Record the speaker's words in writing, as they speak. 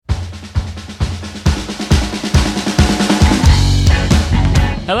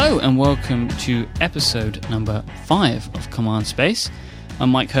Hello and welcome to episode number 5 of Command Space. I'm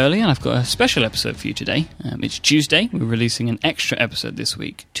Mike Hurley and I've got a special episode for you today. It's Tuesday. We're releasing an extra episode this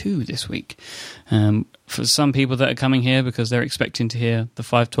week, 2 this week. For some people that are coming here because they're expecting to hear the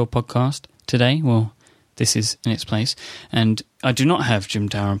 512 podcast today, well, this is in its place. And I do not have Jim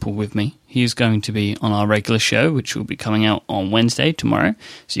Dalrymple with me. He is going to be on our regular show, which will be coming out on Wednesday, tomorrow.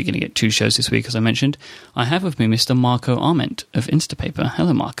 So you're going to get 2 shows this week, as I mentioned. I have with me Mr. Marco Arment of Instapaper.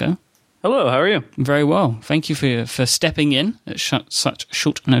 Hello, Marco. Hello, how are you? Very well. Thank you for stepping in at such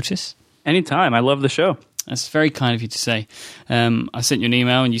short notice. Anytime. I love the show. That's very kind of you to say. I sent you an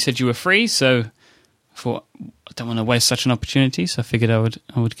email and you said you were free, so I thought I don't want to waste such an opportunity, so I figured I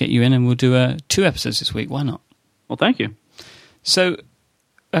would get you in and we'll do 2 episodes this week. Why not? Well, thank you. So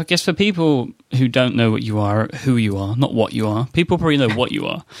I guess for people who don't know what you are, who you are, not what you are, people probably know what you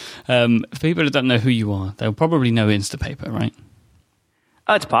are. For people that don't know who you are, they'll probably know Instapaper, right?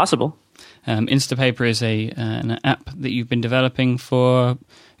 It's possible. Instapaper is an app that you've been developing for a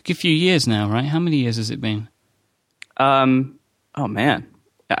good few years now, right? How many years has it been? Oh, man.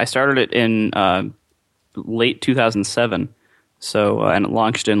 I started it in late 2007, so and it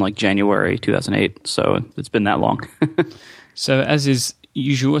launched in like January 2008, so it's been that long. So as is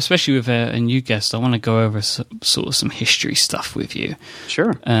usual, especially with a new guest, I want to go over sort of some history stuff with you.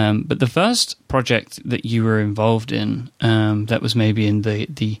 Sure. But the first project that you were involved in that was maybe in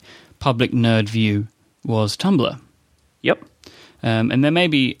the public nerd view was Tumblr. Yep. And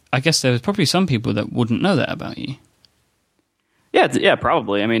I guess there was probably some people that wouldn't know that about you. Yeah,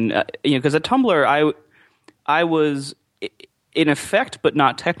 probably. I mean, because at Tumblr, I was in effect, but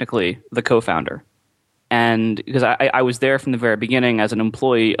not technically, the co-founder. And because I was there from the very beginning as an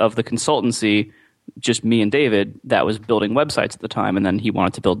employee of the consultancy, just me and David, that was building websites at the time. And then he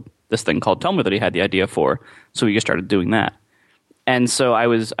wanted to build this thing called Tumblr that he had the idea for. So we just started doing that. And so I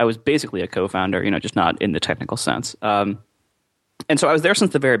was basically a co-founder, just not in the technical sense. And so I was there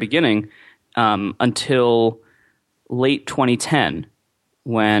since the very beginning until late 2010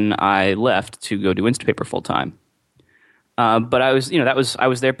 when I left to go do Instapaper full time. But I was, I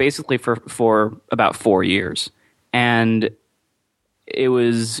was there basically for about 4 years, and it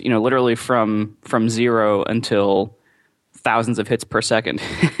was, literally from 0 until thousands of hits per second.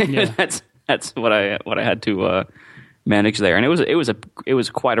 Yeah. That's what I had to manage there, and it was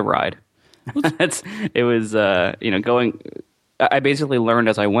quite a ride. Going. I basically learned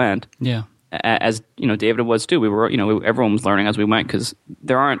as I went. Yeah. As David was too. We were, everyone was learning as we went because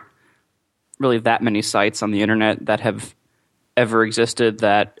there aren't really that many sites on the internet that have ever existed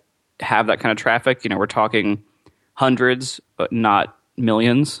that have that kind of traffic. We're talking hundreds, but not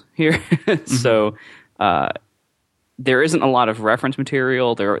millions here. Mm-hmm. So there isn't a lot of reference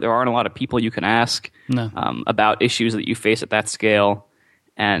material. There aren't a lot of people you can ask about issues that you face at that scale,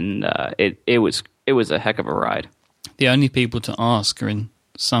 and it was a heck of a ride. The only people to ask are in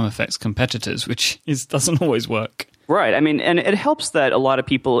some effects competitors, which doesn't always work. Right. I mean, and it helps that a lot of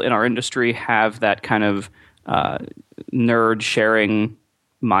people in our industry have that kind of nerd sharing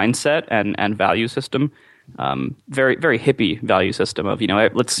mindset and value system. Very, very hippie value system of,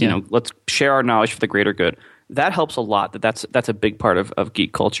 let's share our knowledge for the greater good. That helps a lot. That's a big part of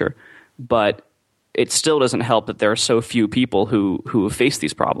geek culture. But it still doesn't help that there are so few people who face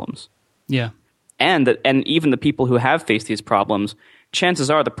these problems. Yeah. And even the people who have faced these problems, chances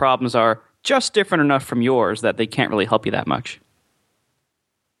are the problems are just different enough from yours that they can't really help you that much.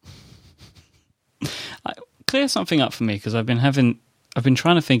 Clear something up for me, because I've been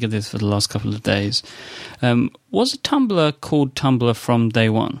trying to think of this for the last couple of days. Was Tumblr called Tumblr from day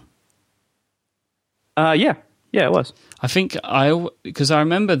one? Yeah, it was. I think because I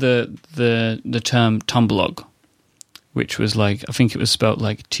remember the term Tumblog, which was like, I think it was spelt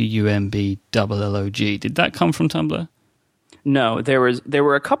like TUMBLLOG. Did that come from Tumblr? No, there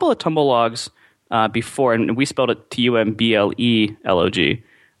were a couple of Tumblelogs before, and we spelled it TUMBLELOG.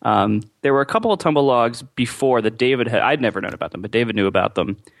 There were a couple of Tumblelogs before that David had. I'd never known about them, but David knew about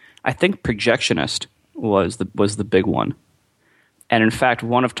them. I think Projectionist was the big one. And in fact,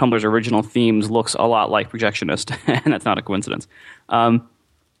 one of Tumblr's original themes looks a lot like Projectionist, and that's not a coincidence. And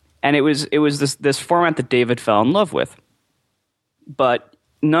it was this format that David fell in love with. But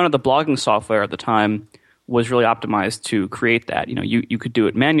none of the blogging software at the time was really optimized to create that. You could do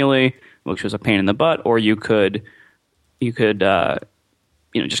it manually, which was a pain in the butt, or you could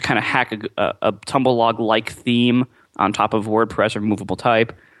just kind of hack a Tumblr-like theme on top of WordPress or movable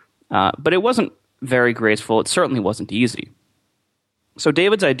type. But it wasn't very graceful. It certainly wasn't easy. So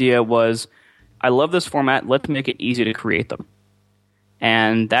David's idea was, I love this format. Let's make it easy to create them.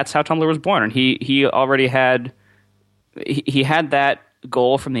 And that's how Tumblr was born. And he already had that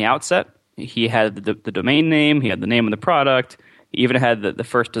goal from the outset. He had the domain name, he had the name of the product, he even had the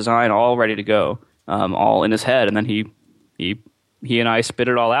first design all ready to go, all in his head, and then he and I spit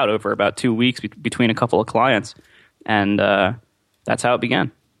it all out over about 2 weeks between a couple of clients, and that's how it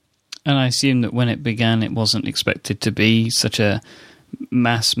began. And I assume that when it began, it wasn't expected to be such a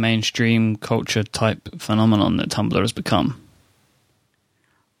mass mainstream culture type phenomenon that Tumblr has become.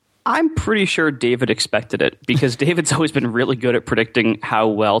 I'm pretty sure David expected it, because David's always been really good at predicting how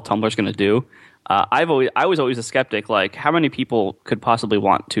well Tumblr's going to do. I was always a skeptic, like how many people could possibly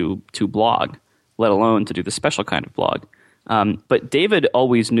want to blog, let alone to do the special kind of blog. But David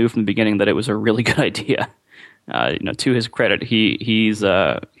always knew from the beginning that it was a really good idea. To his credit, he's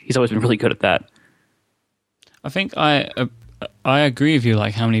always been really good at that. I think I agree with you,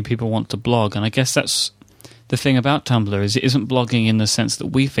 like how many people want to blog, and I guess that's the thing about Tumblr is it isn't blogging in the sense that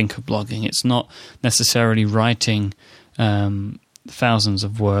we think of blogging. It's not necessarily writing thousands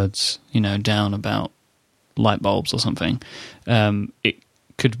of words, down about light bulbs or something. It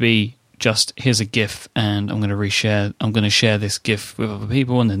could be just here's a GIF, and I'm going to share this GIF with other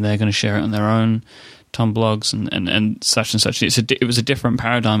people, and then they're going to share it on their own Tumblr blogs and such and such. It was a different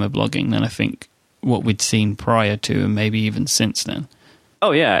paradigm of blogging than I think what we'd seen prior to, and maybe even since then.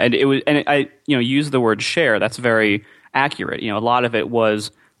 Oh yeah, and I use the word share. That's very accurate. A lot of it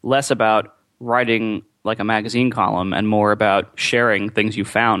was less about writing like a magazine column and more about sharing things you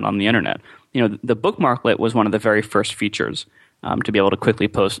found on the internet. The bookmarklet was one of the very first features to be able to quickly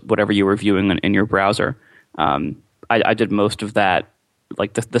post whatever you were viewing in your browser. I did most of that,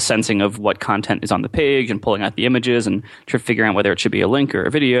 like the sensing of what content is on the page and pulling out the images and figuring out whether it should be a link or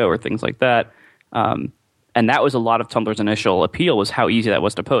a video or things like that. And that was a lot of Tumblr's initial appeal, was how easy that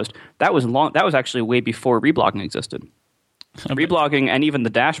was to post. That was actually way before reblogging existed. Reblogging and even the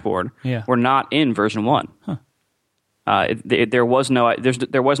dashboard were not in version 1. Huh. There was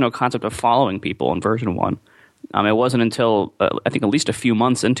no concept of following people in version 1. It wasn't until I think at least a few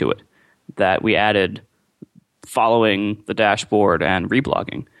months into it that we added following the dashboard and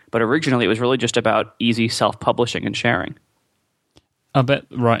reblogging. But originally it was really just about easy self-publishing and sharing. I bet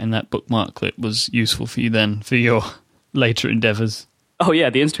writing that bookmarklet was useful for you then, for your later endeavors. Oh yeah,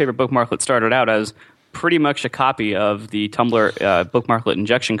 the Instapaper bookmarklet started out as pretty much a copy of the Tumblr bookmarklet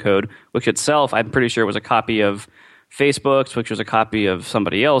injection code, which itself I'm pretty sure was a copy of Facebook's, which was a copy of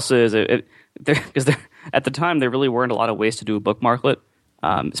somebody else's. Because at the time, there really weren't a lot of ways to do a bookmarklet,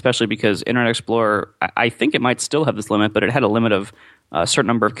 especially because Internet Explorer, I think it might still have this limit, but it had a limit of a certain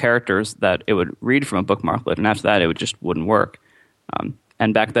number of characters that it would read from a bookmarklet, and after that, it just wouldn't work.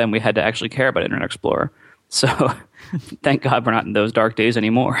 And back then, we had to actually care about Internet Explorer. So thank God we're not in those dark days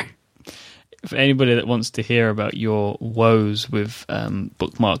anymore. For anybody that wants to hear about your woes with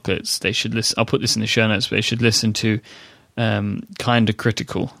bookmarklets, they should listen. I'll put this in the show notes, but they should listen to Kinda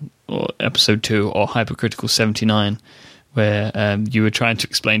Critical, or episode 2, or Hypercritical 79, where you were trying to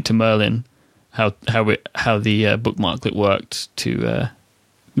explain to Merlin how the bookmarklet worked to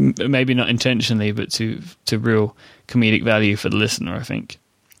maybe not intentionally, but to real comedic value for the listener, I think,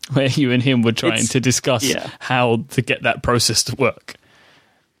 where you and him were trying to discuss how to get that process to work.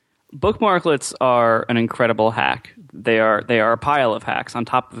 Bookmarklets are an incredible hack. They are a pile of hacks on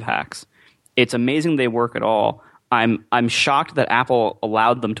top of hacks. It's amazing they work at all. I'm shocked that Apple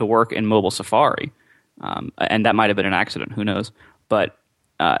allowed them to work in mobile Safari, and that might have been an accident. Who knows? But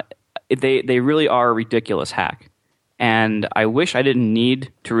they really are a ridiculous hack. And I wish I didn't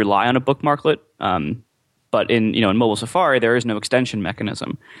need to rely on a bookmarklet. But in mobile Safari, there is no extension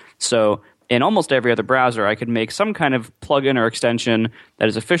mechanism. So in almost every other browser, I could make some kind of plugin or extension that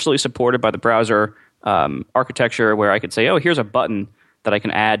is officially supported by the browser architecture, where I could say, oh, here's a button that I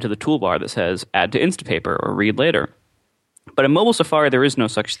can add to the toolbar that says add to Instapaper or read later. But in mobile Safari, there is no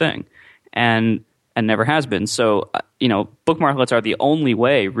such thing, and never has been. So bookmarklets are the only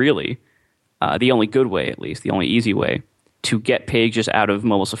way, really, the only good way, at least, the only easy way to get pages out of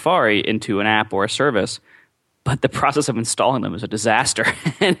mobile Safari into an app or a service. But the process of installing them is a disaster,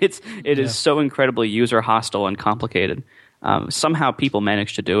 and it is so incredibly user hostile and complicated. Somehow people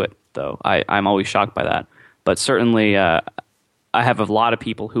manage to do it, though. I'm always shocked by that. But certainly, I have a lot of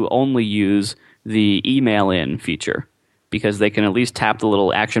people who only use the email in feature, because they can at least tap the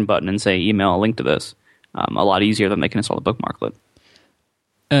little action button and say email a link to this a lot easier than they can install the bookmarklet.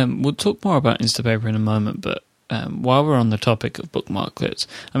 We'll talk more about Instapaper in a moment, but while we're on the topic of bookmarklets,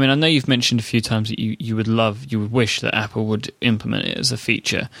 I mean, I know you've mentioned a few times that you would wish that Apple would implement it as a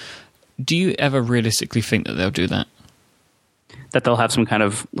feature. Do you ever realistically think that they'll do that? That they'll have some kind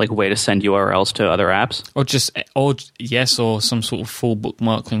of like way to send URLs to other apps? Or some sort of full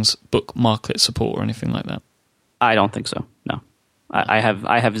bookmarklet support or anything like that? I don't think so, no. I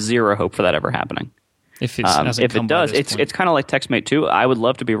have zero hope for that ever happening. If it does, it's kind of like TextMate 2. I would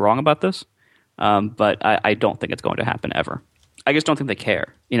love to be wrong about this, but I don't think it's going to happen ever. I just don't think they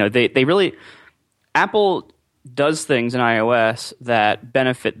care. They really Apple does things in iOS that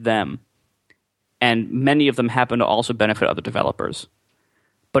benefit them, and many of them happen to also benefit other developers.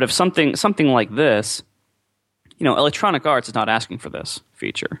 But if something like this, Electronic Arts is not asking for this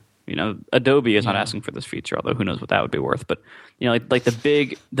feature. Adobe is not asking for this feature, although who knows what that would be worth. But like the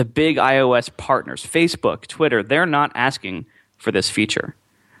big iOS partners, Facebook, Twitter, they're not asking for this feature.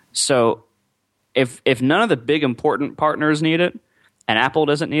 So if none of the big important partners need it and Apple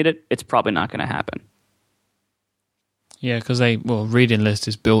doesn't need it, it's probably not going to happen. Yeah, because reading list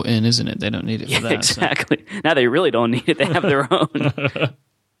is built in, isn't it? They don't need it for that. Exactly. So. Now they really don't need it. They have their own.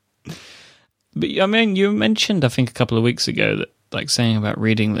 But I mean, you mentioned, I think a couple of weeks ago, that like saying about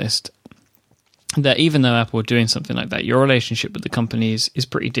reading list, that even though Apple are doing something like that, your relationship with the company is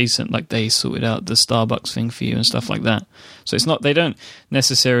pretty decent. Like they sorted out the Starbucks thing for you and stuff like that. So it's not, they don't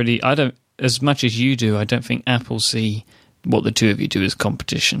necessarily, as much as you do, I don't think Apple see what the two of you do as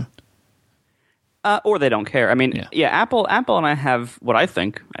competition. Or they don't care. I mean, Apple and I have what I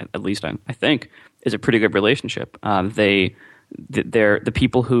think, at least I think, is a pretty good relationship. They're the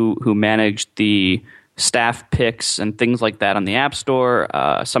people who manage the staff picks and things like that on the App Store.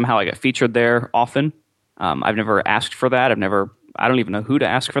 Somehow I get featured there often. I've never asked for that. I don't even know who to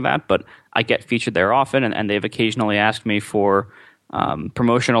ask for that, but I get featured there often, and they've occasionally asked me for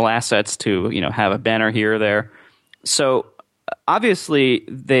promotional assets to have a banner here or there. So obviously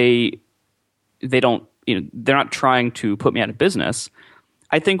they don't, they're not trying to put me out of business.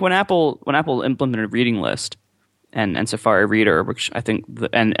 I think when Apple implemented Reading List and Safari Reader, which I think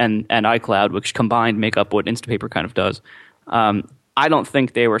and iCloud, which combined make up what Instapaper kind of does, I don't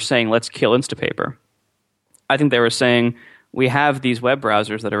think they were saying let's kill Instapaper. I think they were saying we have these web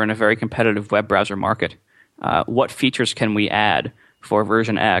browsers that are in a very competitive web browser market. What features can we add for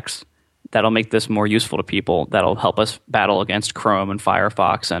version X that'll make this more useful to people, that'll help us battle against Chrome and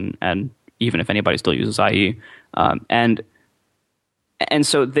Firefox and even if anybody still uses IE. And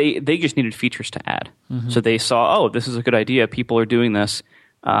so they just needed features to add. Mm-hmm. So they saw, this is a good idea. People are doing this.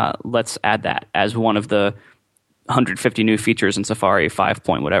 Let's add that as one of the 150 new features in Safari 5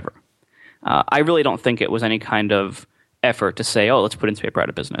 point whatever. I really don't think it was any kind of effort to say, let's put Instapaper out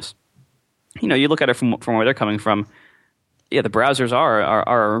of business. You look at it from where they're coming from. Yeah, the browsers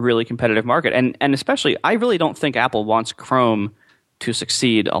are a really competitive market. And especially, I really don't think Apple wants Chrome to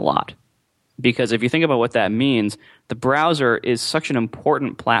succeed a lot. Because if you think about what that means, the browser is such an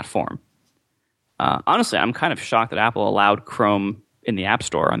important platform. Honestly, I'm kind of shocked that Apple allowed Chrome in the App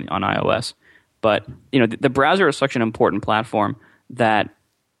Store on iOS. But the browser is such an important platform that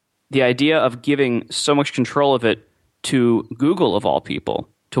the idea of giving so much control of it to Google, of all people,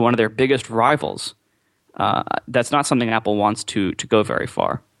 to one of their biggest rivals, that's not something Apple wants to go very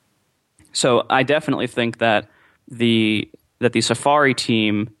far. So I definitely think that the Safari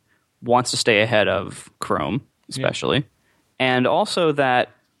team wants to stay ahead of Chrome, especially. Yeah. And also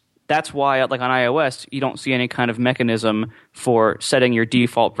that's why, like on iOS, you don't see any kind of mechanism for setting your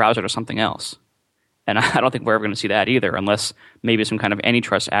default browser to something else. And I don't think we're ever going to see that either, unless maybe some kind of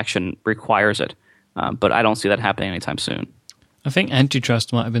antitrust action requires it. But I don't see that happening anytime soon. I think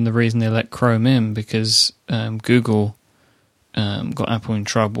antitrust might have been the reason they let Chrome in, because Google got Apple in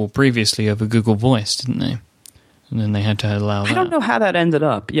trouble previously over Google Voice, didn't they? And then they had to allow that. I don't know how that ended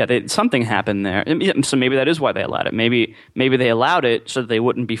up. Yeah, something happened there. So maybe that is why they allowed it. Maybe they allowed it so that they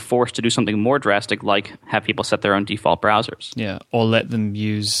wouldn't be forced to do something more drastic, like have people set their own default browsers. Yeah, or let them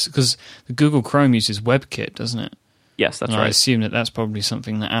use... Because the Google Chrome uses WebKit, doesn't it? Yes, that's right. I assume that's probably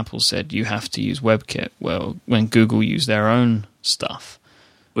something that Apple said, you have to use WebKit. Well, when Google used their own stuff.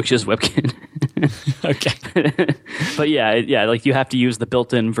 Which is WebKit. Okay. But yeah, like you have to use the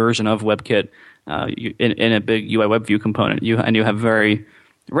built-in version of WebKit in a big UI WebView component, and you have very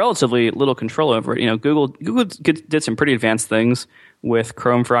relatively little control over it. Google did some pretty advanced things with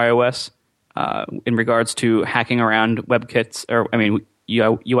Chrome for iOS in regards to hacking around WebKit's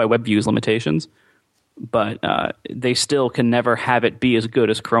UI WebView's limitations, but they still can never have it be as good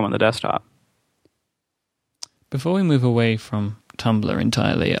as Chrome on the desktop. Before we move away from Tumblr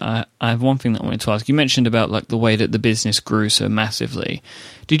entirely, I have one thing that I wanted to ask. You mentioned about like the way that the business grew so massively.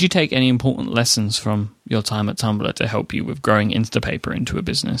 Did you take any important lessons from your time at Tumblr to help you with growing Instapaper into a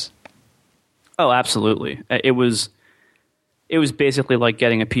business? Oh, absolutely. It was basically like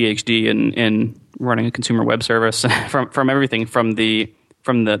getting a PhD in running a consumer web service from everything from the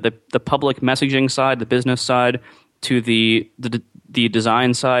public messaging side, the business side, to the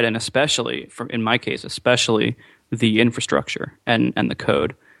design side, and especially in my case, the infrastructure and the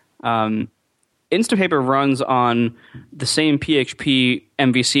code. Instapaper runs on the same PHP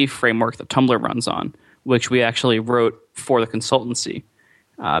MVC framework that Tumblr runs on, which we actually wrote for the consultancy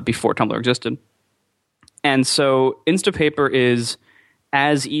before Tumblr existed. And so Instapaper is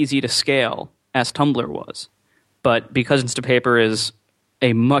as easy to scale as Tumblr was. But because Instapaper is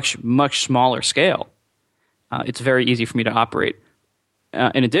a much, much smaller scale, it's very easy for me to operate.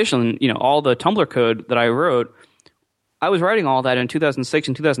 In addition, all the Tumblr code that I wrote, I was writing all that in 2006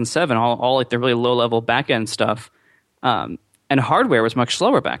 and 2007, all like the really low-level back-end stuff. And hardware was much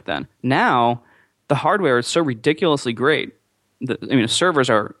slower back then. Now, the hardware is so ridiculously great. Servers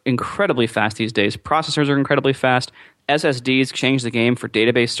are incredibly fast these days. Processors are incredibly fast. SSDs changed the game for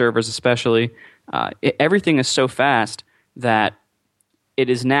database servers especially. Everything is so fast that it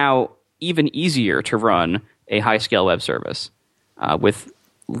is now even easier to run a high-scale web service with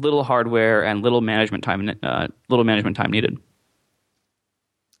little hardware and little management time needed.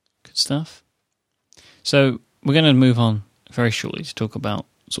 Good stuff. So we're going to move on very shortly to talk about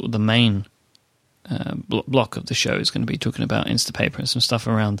sort of the main block of the show is going to be talking about Instapaper and some stuff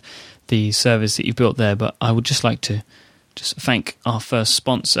around the service that you built there. But I would just like to thank our first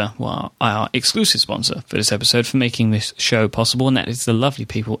sponsor, our exclusive sponsor for this episode, for making this show possible, and that is the lovely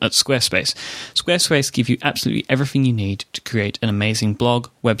people at Squarespace. Squarespace give you absolutely everything you need to create an amazing blog,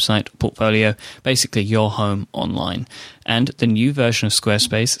 website, portfolio, basically your home online. And the new version of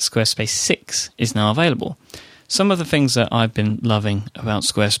Squarespace, Squarespace 6, is now available. Some of the things that I've been loving about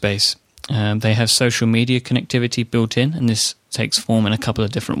Squarespace, they have social media connectivity built in, and this takes form in a couple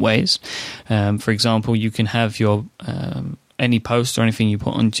of different ways. For example, you can have your any post or anything you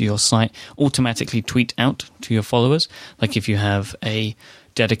put onto your site automatically tweet out to your followers. Like if you have a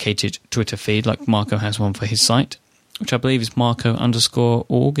dedicated Twitter feed, like Marco has one for his site, which I believe is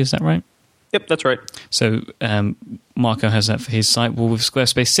Marco_org, is that right? Yep, that's right. So Marco has that for his site. Well, with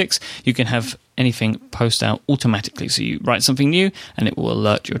Squarespace 6, you can have anything post out automatically. So you write something new and it will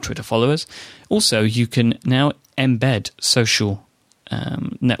alert your Twitter followers. Also, you can now embed social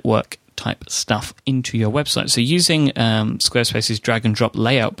network type stuff into your website. So using Squarespace's drag and drop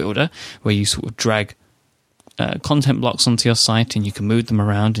layout builder, where you sort of drag content blocks onto your site and you can move them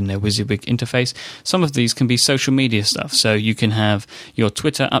around in their WYSIWYG interface. Some of these can be social media stuff. So you can have your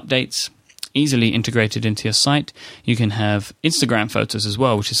Twitter updates easily integrated into your site. You can have Instagram photos as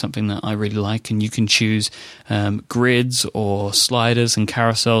well, which is something that I really like, and you can choose grids or sliders and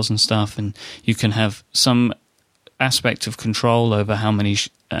carousels and stuff, and you can have some aspect of control over how many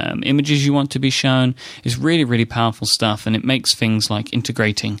images you want to be shown. It's really, really powerful stuff, and it makes things like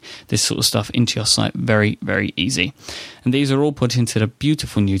integrating this sort of stuff into your site very, very easy. And these are all put into the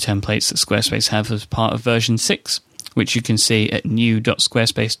beautiful new templates that Squarespace have as part of version 6, which you can see at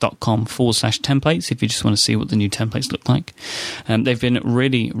new.squarespace.com/templates if you just want to see what the new templates look like. They've been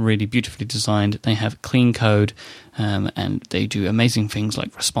really, really beautifully designed. They have clean code, and they do amazing things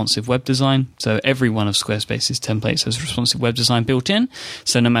like responsive web design. So every one of Squarespace's templates has responsive web design built in.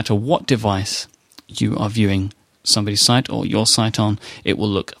 So no matter what device you are viewing somebody's site or your site on, it will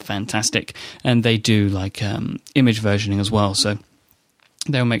look fantastic. And they do like image versioning as well. So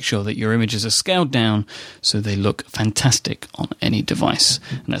they'll make sure that your images are scaled down so they look fantastic on any device.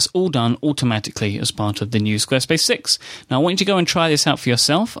 And that's all done automatically as part of the new Squarespace 6. Now, I want you to go and try this out for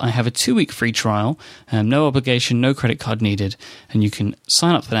yourself. I have a 2-week free trial, no obligation, no credit card needed, and you can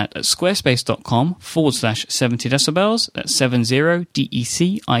sign up for that at squarespace.com/70decibels. That's 70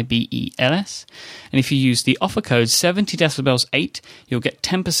 DECIBELS. And if you use the offer code 70decibels8, you'll get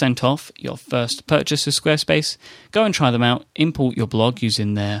 10% off your first purchase of Squarespace. Go and try them out. Import your blog using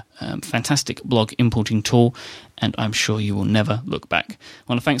their fantastic blog importing tool, and I'm sure you will never look back.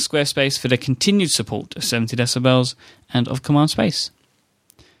 I want to thank Squarespace for their continued support of 70 Decibels and of Command Space.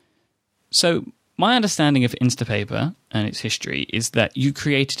 So, my understanding of Instapaper and its history is that you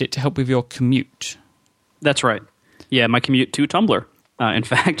created it to help with your commute. That's right. Yeah, my commute to Tumblr. In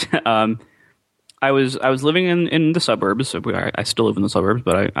fact, I was living in the suburbs. I still live in the suburbs,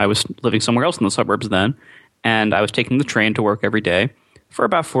 but I was living somewhere else in the suburbs then, and I was taking the train to work every day for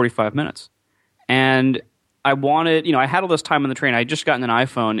about 45 minutes. And I wanted, I had all this time on the train. I had just gotten an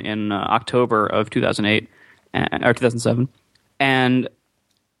iPhone in October of 2008 or 2007, and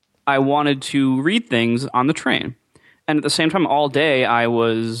I wanted to read things on the train. And at the same time, all day, I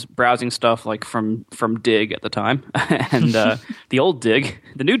was browsing stuff like from Dig at the time. And the old Dig,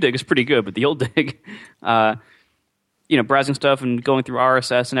 the new Dig is pretty good, but the old Dig, browsing stuff and going through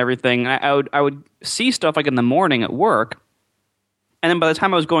RSS and everything. I would see stuff like in the morning at work. And then by the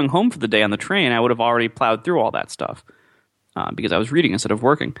time I was going home for the day on the train, I would have already plowed through all that stuff because I was reading instead of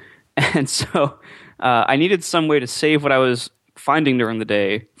working. And so I needed some way to save what I was finding during the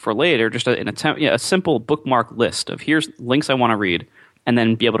day for later, just a simple bookmark list of here's links I want to read, and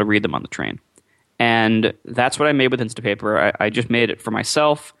then be able to read them on the train. And that's what I made with Instapaper. I just made it for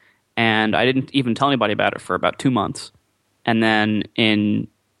myself, and I didn't even tell anybody about it for about 2 months. And then in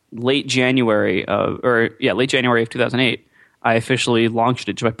late January of 2008, I officially launched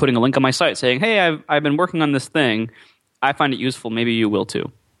it by putting a link on my site saying, "Hey, I've been working on this thing. I find it useful. Maybe you will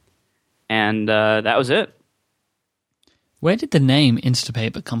too." And that was it. Where did the name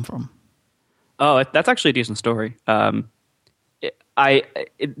Instapaper come from? Oh, that's actually a decent story. The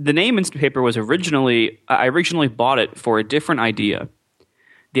name Instapaper was I originally bought it for a different idea.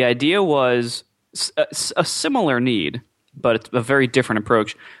 The idea was a similar need, but it's a very different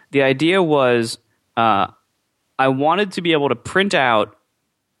approach. The idea was I wanted to be able to print out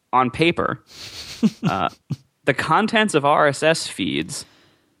on paper the contents of RSS feeds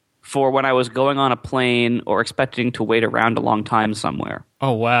for when I was going on a plane or expecting to wait around a long time somewhere.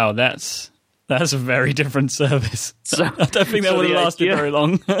 Oh, wow. That's a very different service. So, I don't think that would have lasted very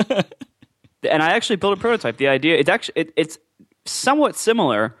long. And I actually built a prototype. The idea, it's somewhat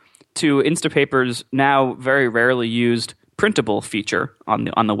similar to Instapaper's now very rarely used printable feature on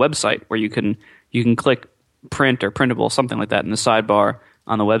the website, where you can click print or printable, something like that, in the sidebar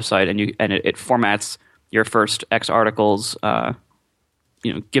on the website, and it formats your first X articles,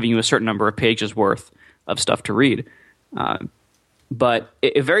 giving you a certain number of pages worth of stuff to read. But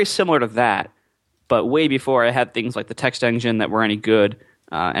it very similar to that, but way before I had things like the text engine that were any good,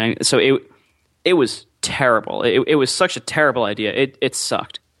 and so it was terrible. It was such a terrible idea. It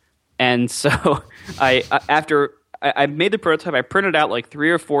sucked, and so after I made the prototype, I printed out like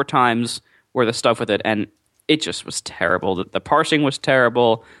 3 or 4 times worth of stuff with it, and it just was terrible. The parsing was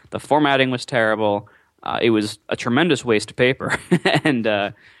terrible. The formatting was terrible. It was a tremendous waste of paper, and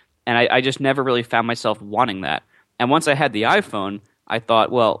I just never really found myself wanting that. And once I had the iPhone, I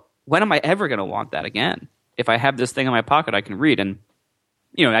thought, well, when am I ever going to want that again? If I have this thing in my pocket, I can read. And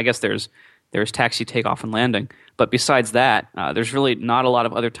I guess there's taxi, takeoff, and landing. But besides that, there's really not a lot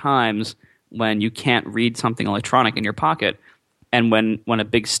of other times when you can't read something electronic in your pocket, and when a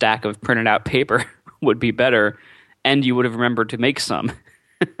big stack of printed out paper would be better, and you would have remembered to make some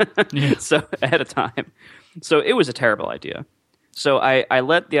so ahead of time. So it was a terrible idea. So I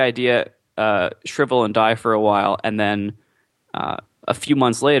let the idea shrivel and die for a while, and then a few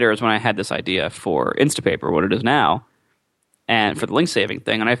months later is when I had this idea for Instapaper, what it is now, and for the link saving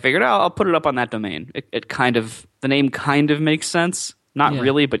thing. And I figured, I'll put it up on that domain. The name kind of makes sense, not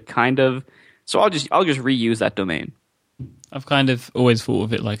really, but kind of. So I'll just reuse that domain. I've kind of always thought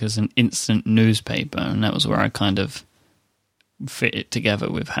of it like as an instant newspaper, and that was where I kind of fit it together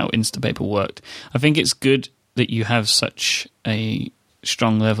with how Instapaper worked. I think it's good that you have such a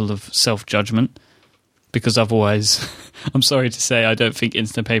strong level of self-judgment, because otherwise, I'm sorry to say, I don't think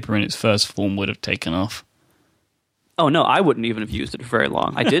Instapaper in its first form would have taken off. Oh no, I wouldn't even have used it for very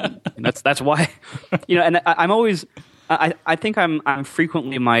long. I didn't. And that's why, and I'm always, I think I'm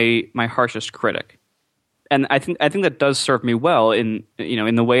frequently my harshest critic. And I think that does serve me well in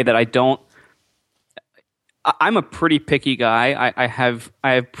the way that I'm a pretty picky guy. I have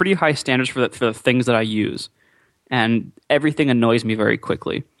pretty high standards for the things that I use, and everything annoys me very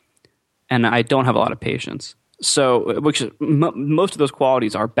quickly, and I don't have a lot of patience. So, most of those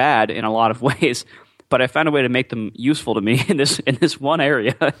qualities are bad in a lot of ways, but I found a way to make them useful to me in this one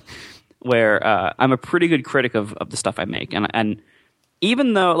area where I'm a pretty good critic of the stuff I make, and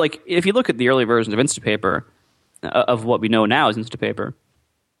even though, like, if you look at the early versions of Instapaper, of what we know now as Instapaper,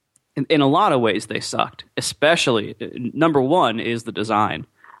 in a lot of ways they sucked. Especially, number one is the design.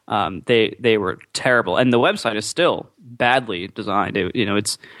 They were terrible, and the website is still badly designed.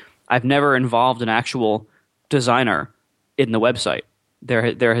 I've never involved an actual designer in the website.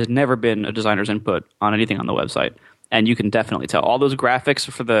 There has never been a designer's input on anything on the website, and you can definitely tell. All those graphics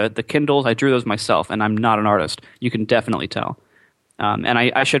for the Kindles, I drew those myself, and I'm not an artist. You can definitely tell. And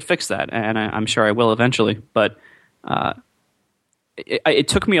I should fix that, and I'm sure I will eventually. But it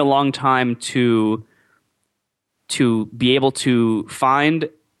took me a long time to be able to find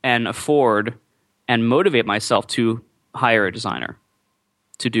and afford and motivate myself to hire a designer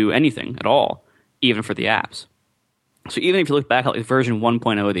to do anything at all, even for the apps. So even if you look back at like version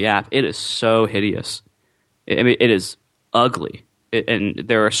 1.0 of the app, it is so hideous. It is ugly, and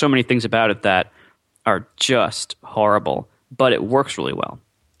there are so many things about it that are just horrible. But it works really well,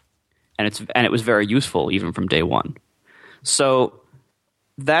 and it was very useful even from day one. So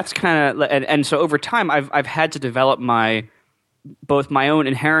that's kind of and so over time I've had to develop both my own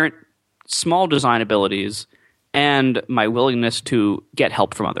inherent small design abilities and my willingness to get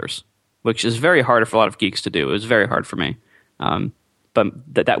help from others. which is very hard for a lot of geeks to do. It was very hard for me. But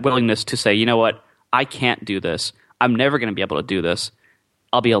that willingness to say, you know what, I can't do this. I'm never going to be able to do this.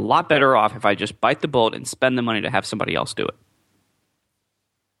 I'll be a lot better off if I just bite the bullet and spend the money to have somebody else do it.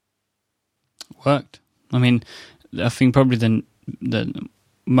 Worked. I mean, I think probably the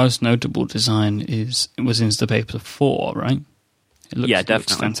most notable design was Instapaper 4, right? Yeah, definitely. It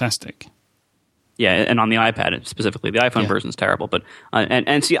looks fantastic. Yeah, and on the iPad specifically. The iPhone version is terrible. But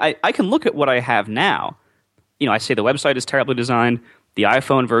and see, I can look at what I have now. You know, I say the website is terribly designed. The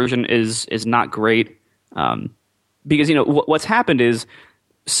iPhone version is not great. Because, you know, what's happened is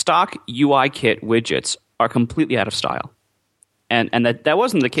stock UIKit widgets are completely out of style. And that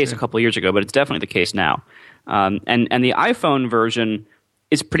wasn't the case a couple of years ago, but it's definitely the case now. And the iPhone version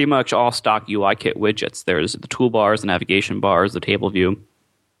is pretty much all stock UIKit widgets. There's the toolbars, the navigation bars, the table view.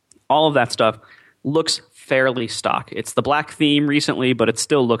 All of that stuff looks fairly stock. It's the black theme recently, but it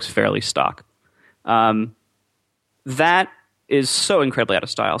still looks fairly stock. That is so incredibly out of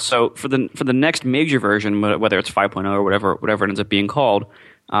style. So for the next major version, whether it's 5.0 or whatever it ends up being called,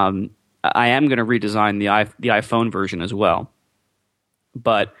 I am going to redesign the iPhone version as well.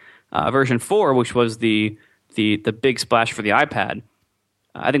 But version 4, which was the big splash for the iPad,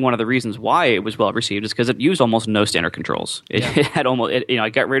 I think one of the reasons why it was well received is because it used almost no standard controls. It had almost,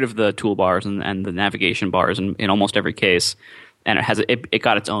 it got rid of the toolbars and the navigation bars in almost every case, and it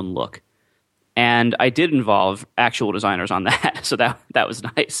got its own look. And I did involve actual designers on that, so that was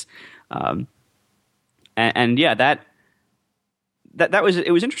nice. And yeah, that was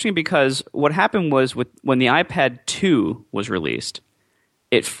interesting because what happened was when the iPad 2 was released,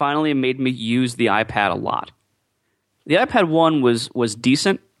 it finally made me use the iPad a lot. The iPad 1 was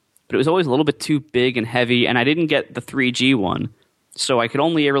decent, but it was always a little bit too big and heavy, and I didn't get the 3G one, so I could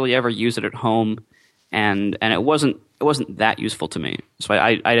only really ever use it at home, and it wasn't that useful to me. So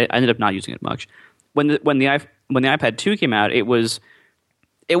I ended up not using it much. When the iPad 2 came out, it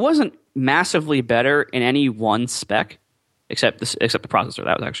wasn't massively better in any one spec, except the processor.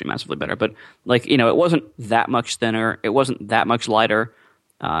 That was actually massively better. But it wasn't that much thinner. It wasn't that much lighter.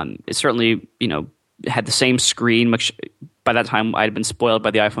 It certainly had the same screen, which by that time I had been spoiled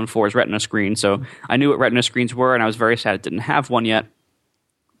by the iPhone 4's Retina screen, so I knew what Retina screens were, and I was very sad it didn't have one yet.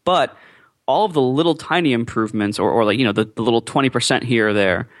 But all of the little tiny improvements, or the little 20% here or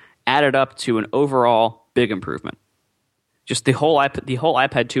there, added up to an overall big improvement. Just the whole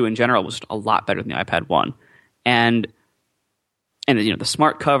iPad 2 in general was a lot better than the iPad 1, and the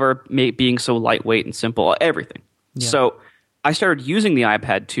smart cover being so lightweight and simple, everything. Yeah. So I started using the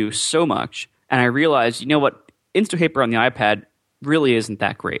iPad 2 so much. And I realized, what, Instapaper on the iPad really isn't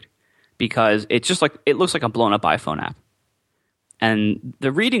that great because it's just it looks like a blown up iPhone app. And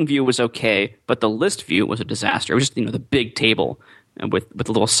the reading view was okay, but the list view was a disaster. It was just the big table with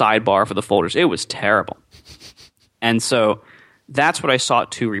the little sidebar for the folders. It was terrible. And so that's what I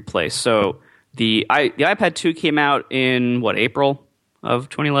sought to replace. So the iPad 2 came out in April of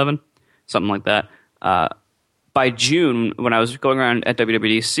 2011, something like that. By June, when I was going around at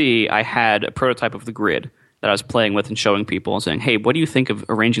WWDC, I had a prototype of the grid that I was playing with and showing people and saying, "Hey, what do you think of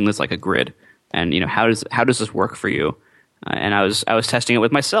arranging this like a grid? And how does this work for you?" And I was testing it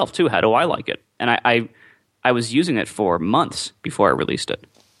with myself too. How do I like it? And I was using it for months before I released it.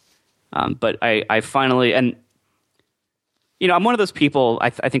 But I finally, and I'm one of those people.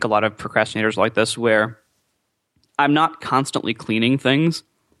 I think a lot of procrastinators like this, where I'm not constantly cleaning things.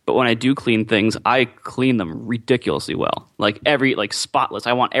 But when I do clean things, I clean them ridiculously well. Spotless.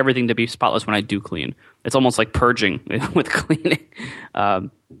 I want everything to be spotless when I do clean. It's almost like purging with cleaning.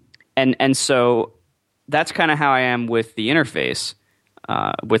 And so that's kind of how I am with the interface,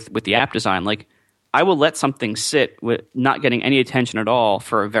 with the app design. I will let something sit with not getting any attention at all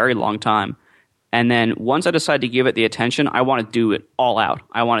for a very long time. And then once I decide to give it the attention, I want to do it all out.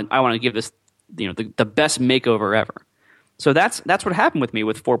 I want to give this the best makeover ever. So that's what happened with me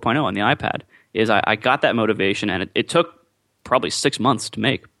with 4.0 on the iPad. Is I got that motivation, and it took probably 6 months to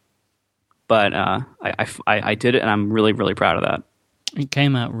make, but I did it, and I'm really, really proud of that. It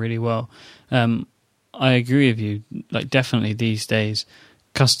came out really well. I agree with you. Definitely these days,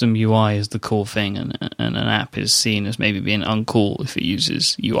 custom UI is the cool thing, and an app is seen as maybe being uncool if it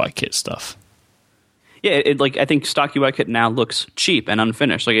uses UIKit stuff. Yeah, I think stock UIKit now looks cheap and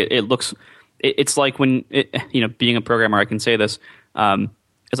unfinished. It looks. It's like when, being a programmer, I can say this.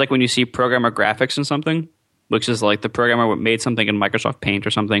 It's like when you see programmer graphics in something, which is like the programmer made something in Microsoft Paint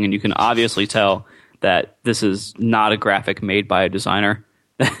or something, and you can obviously tell that this is not a graphic made by a designer.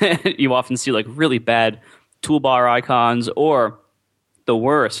 You often see really bad toolbar icons, or the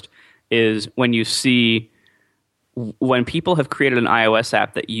worst is when you see when people have created an iOS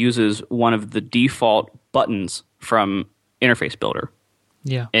app that uses one of the default buttons from Interface Builder,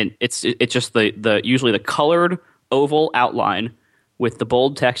 Yeah. and it's just the usually the colored oval outline with the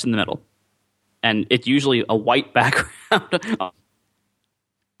bold text in the middle, and it's usually a white background.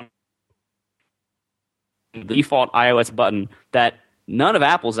 The default iOS button that none of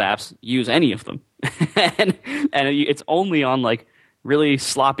Apple's apps use any of them, and it's only on like really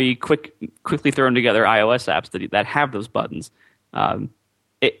sloppy, quickly thrown together iOS apps that have those buttons.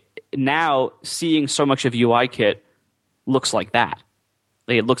 Now seeing so much of UIKit looks like that.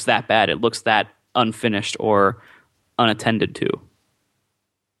 Like, it looks that bad. It looks that unfinished or unattended to.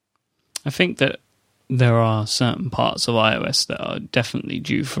 I think that there are certain parts of iOS that are definitely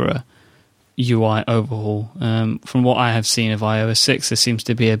due for a UI overhaul. From what I have seen of iOS 6, there seems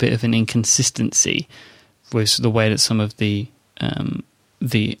to be a bit of an inconsistency with the way that some of the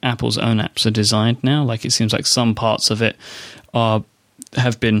Apple's own apps are designed now. Like, it seems like some parts of it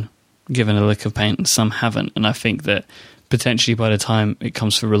have been given a lick of paint and some haven't. And I think that potentially by the time it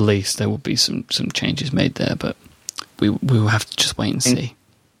comes for release, there will be some changes made there. But we will have to just wait and see.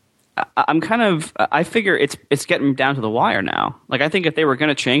 I figure it's getting down to the wire now. Like, I think if they were going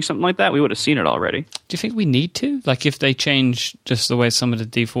to change something like that, we would have seen it already. Do you think we need to? Like, if they change just the way some of the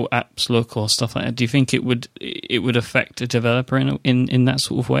default apps look or stuff like that, do you think it would affect a developer in that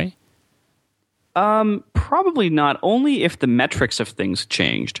sort of way? Probably not. Only if the metrics of things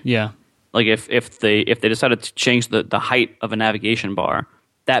changed. Yeah. Like if they decided to change the height of a navigation bar,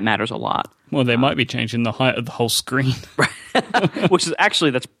 that matters a lot. Well, they might be changing the height of the whole screen. Which is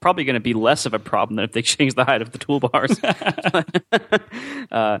actually, that's probably going to be less of a problem than if they change the height of the toolbars.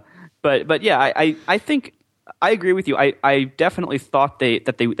 But yeah, I think I agree with you. I definitely thought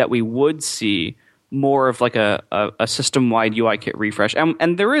that we would see more of like a system-wide UIKit refresh,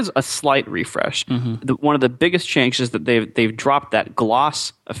 and there is a slight refresh. Mm-hmm. One of the biggest changes is that they've dropped that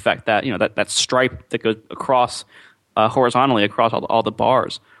gloss effect, that stripe that goes across horizontally across all the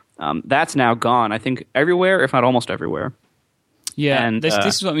bars. That's now gone, I think, everywhere, if not almost everywhere. Yeah, and this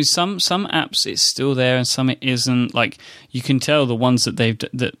is what I mean. Some apps it's still there, and some it isn't. Like, you can tell the ones that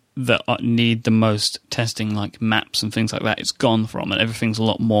that need the most testing, like maps and things like that, it's gone from, and everything's a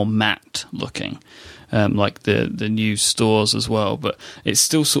lot more matte looking, like the new stores as well. But it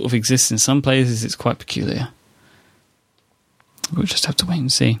still sort of exists in some places. It's quite peculiar. We'll just have to wait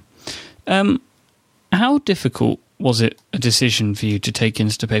and see. How difficult was it a decision for you to take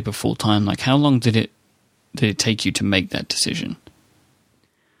Instapaper full time? Like, how long did it take you to make that decision?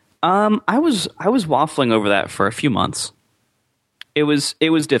 I was waffling over that for a few months. It was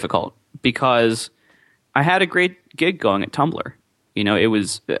difficult because I had a great gig going at Tumblr. I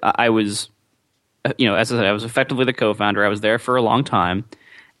was as I said, I was effectively the co-founder. I was there for a long time,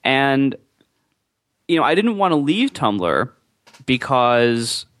 and I didn't want to leave Tumblr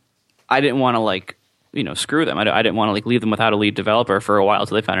because I didn't want to screw them. I didn't want to leave them without a lead developer for a while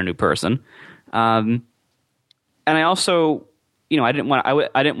until they found a new person. And I also, I didn't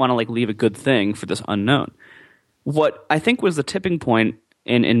want to leave a good thing for this unknown. What I think was the tipping point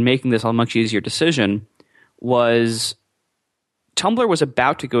in making this a much easier decision was Tumblr was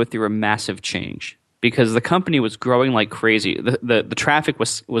about to go through a massive change because the company was growing like crazy. The traffic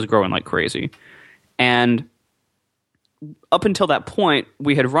was growing like crazy. And up until that point,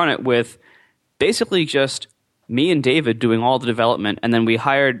 we had run it with basically just me and David doing all the development, and then we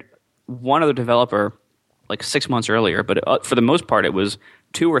hired one other developer like 6 months earlier, but for the most part, it was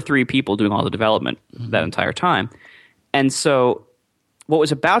 2 or 3 people doing all the development that entire time. And so what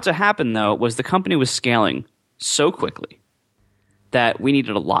was about to happen, though, was the company was scaling so quickly that we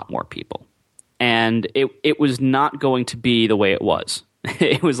needed a lot more people. And it was not going to be the way it was.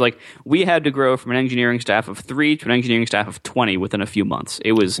 It was like we had to grow from an engineering staff of 3 to an engineering staff of 20 within a few months.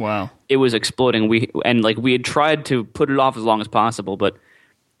 It was wow. It was exploding. We had tried to put it off as long as possible, but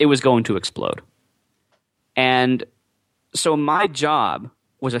it was going to explode. And so my job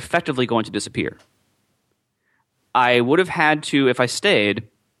was effectively going to disappear. I would have had to, if I stayed,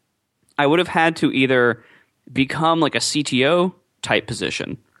 I would have had to either become like a CTO type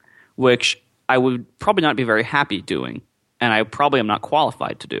position, which I would probably not be very happy doing, and I probably am not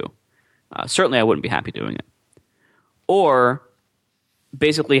qualified to do. Certainly I wouldn't be happy doing it. Or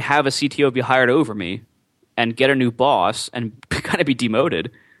basically have a CTO be hired over me and get a new boss and kind of be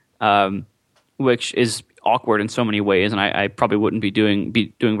demoted, which is awkward in so many ways, and I probably wouldn't be doing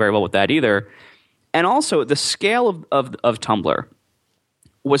very well with that either. And also, the scale of Tumblr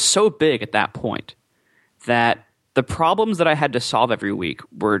was so big at that point that the problems that I had to solve every week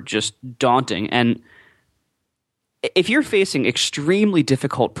were just daunting. And if you're facing extremely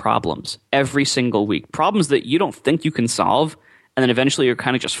difficult problems every single week, problems that you don't think you can solve, and then eventually you're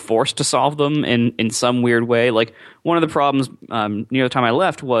kind of just forced to solve them in some weird way. Like one of the problems near the time I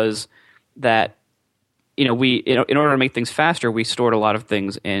left was that we in order to make things faster, we stored a lot of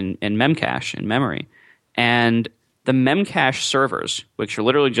things in memcache, in memory, and the memcache servers, which are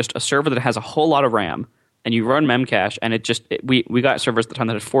literally just a server that has a whole lot of RAM, and you run memcache, and we got servers at the time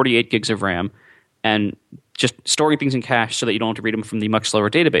that had 48 gigs of RAM, and just storing things in cache so that you don't have to read them from the much slower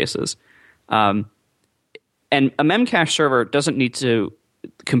databases. And a memcache server doesn't need to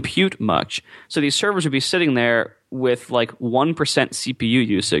compute much, so these servers would be sitting there with like 1% CPU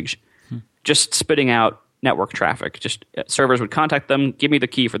usage, just spitting out network traffic. Just servers would contact them, give me the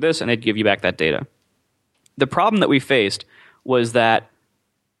key for this, and they'd give you back that data. The problem that we faced was that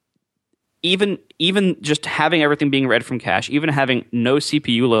even just having everything being read from cache, even having no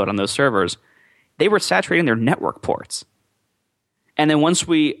CPU load on those servers, they were saturating their network ports. And then once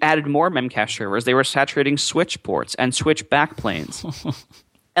we added more memcache servers, they were saturating switch ports and switch backplanes.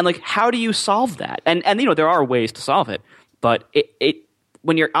 And like, how do you solve that? And there are ways to solve it, but it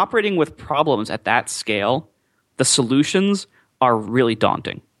when you're operating with problems at that scale, the solutions are really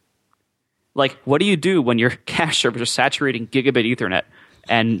daunting. Like, what do you do when your cache servers are saturating gigabit Ethernet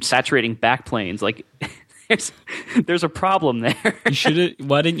and saturating backplanes? Like, there's a problem there.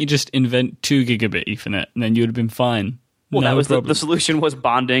 Why didn't you just invent 2 gigabit Ethernet and then you would have been fine? Well, that was the solution was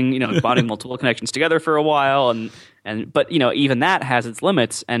bonding, bonding multiple connections together for a while, but even that has its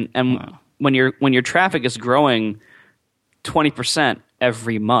limits. And wow. when your traffic is growing 20%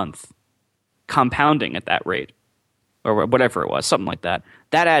 every month, compounding at that rate, or whatever it was, something like that,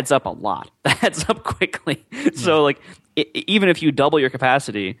 that adds up a lot. That adds up quickly. Yeah. So, like, even if you double your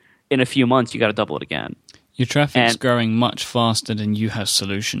capacity in a few months, you got to double it again. Your traffic's growing much faster than you have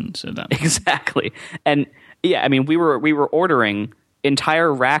solutions at that point. Exactly. And yeah, I mean, we were ordering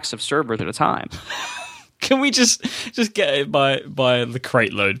entire racks of servers at a time. Can we just get it by the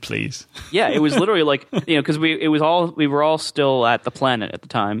crate load, please? Yeah, it was literally like, because we were all still at the Planet at the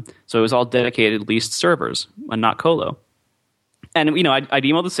time, so it was all dedicated leased servers and not colo. And I'd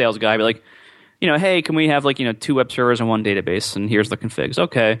email the sales guy, I'd be like, hey, can we have 2 web servers and 1 database, and here's the configs.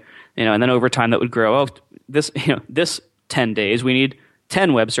 Okay, and then over time that would grow. Oh, this 10 days we need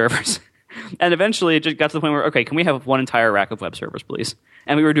 10 web servers. And eventually it just got to the point where, okay, can we have 1 entire rack of web servers, please?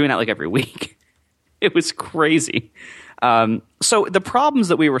 And we were doing that like every week. It was crazy. So the problems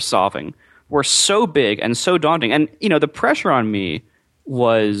that we were solving were so big and so daunting. And, the pressure on me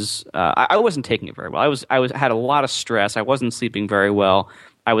was I wasn't taking it very well. I had a lot of stress. I wasn't sleeping very well.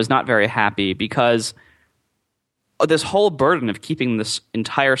 I was not very happy because this whole burden of keeping this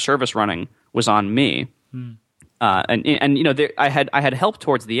entire service running was on me. I had help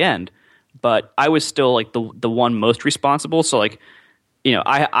towards the end, but I was still like the one most responsible. So like,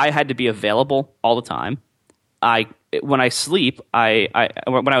 I had to be available all the time. When I would sleep, I'd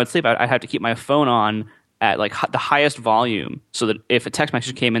have to keep my phone on at like the highest volume so that if a text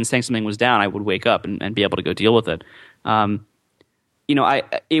message came in saying something was down, I would wake up and be able to go deal with it.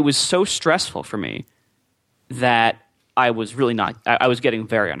 It was so stressful for me that I was really not. I was getting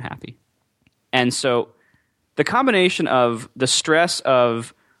very unhappy, and so the combination of the stress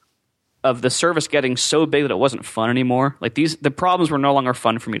of the service getting so big that it wasn't fun anymore. Like the problems were no longer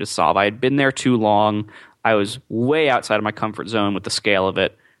fun for me to solve. I had been there too long. I was way outside of my comfort zone with the scale of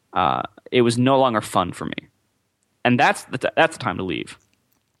it. It was no longer fun for me, and that's the time to leave.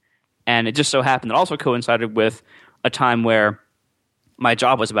 And it just so happened that also coincided with a time where my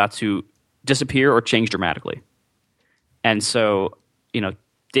job was about to disappear or change dramatically. And so,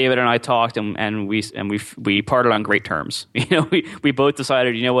 David and I talked, and we parted on great terms. We both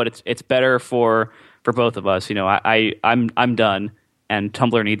decided, it's better for both of us. I'm done, and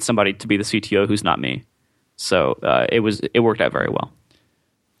Tumblr needs somebody to be the CTO who's not me. So it worked out very well.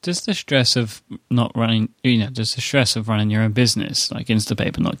 Does the stress of not running, your own business, like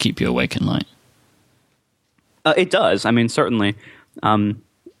Instapaper, not keep you awake at night? It does. I mean, certainly,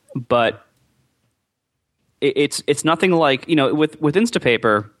 but. It's nothing like, with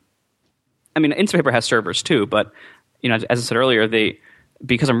Instapaper. I mean, Instapaper has servers too, but as I said earlier,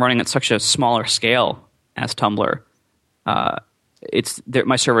 because I'm running at such a smaller scale as Tumblr,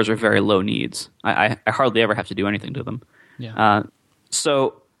 my servers are very low needs. I hardly ever have to do anything to them. Yeah.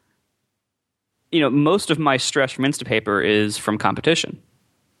 So most of my stress from Instapaper is from competition.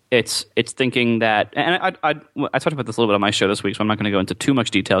 It's thinking that, and I talked about this a little bit on my show this week, so I'm not going to go into too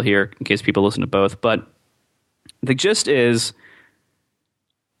much detail here in case people listen to both, but. The gist is,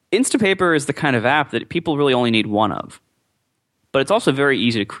 Instapaper is the kind of app that people really only need one of. But it's also very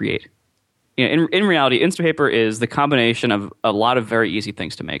easy to create. in reality, Instapaper is the combination of a lot of very easy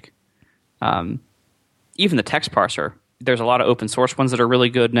things to make. Even the text parser, there's a lot of open source ones that are really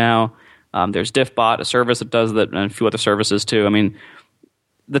good now. There's Diffbot, a service that does that, and a few other services too. I mean,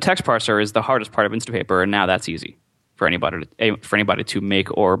 the text parser is the hardest part of Instapaper, and now that's easy for anybody to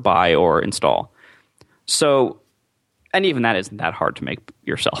make or buy or install. So, and even that isn't that hard to make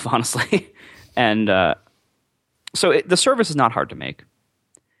yourself, honestly. And so the service is not hard to make,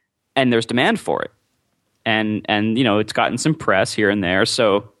 and there's demand for it, and it's gotten some press here and there.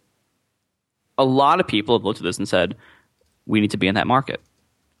 So a lot of people have looked at this and said, we need to be in that market.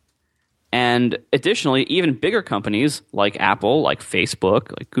 And additionally, even bigger companies like Apple, like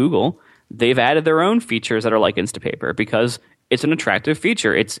Facebook, like Google, they've added their own features that are like Instapaper because it's an attractive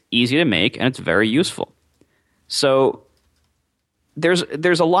feature. It's easy to make and it's very useful. So there's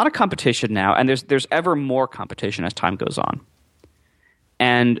a lot of competition now, and there's ever more competition as time goes on.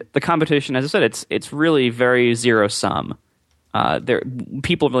 And the competition, as I said, it's really very zero sum.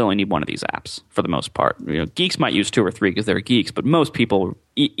 People really only need one of these apps for the most part. Geeks might use 2 or 3 because they're geeks, but most people,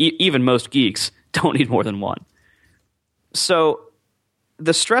 even most geeks, don't need more than one. So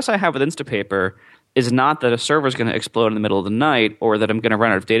the stress I have with Instapaper is not that a server is going to explode in the middle of the night or that I'm going to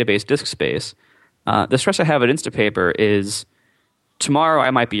run out of database disk space. The stress I have with Instapaper is tomorrow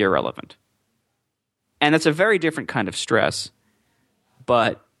I might be irrelevant. And that's a very different kind of stress,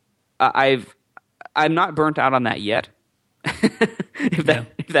 but I'm not burnt out on that yet. if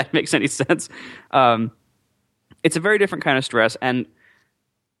that makes any sense. It's a very different kind of stress, and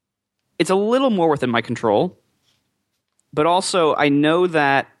it's a little more within my control. But also, I know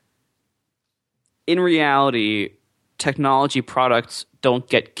that in reality, technology products don't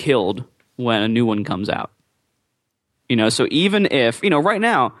get killed when a new one comes out. So even if, right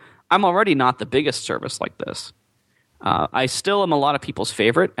now, I'm already not the biggest service like this. I still am a lot of people's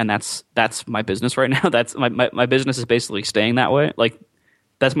favorite, and that's my business right now. That's my business is basically staying that way. Like,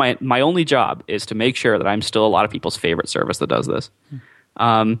 that's my only job is to make sure that I'm still a lot of people's favorite service that does this.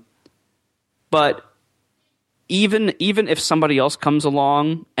 But even if somebody else comes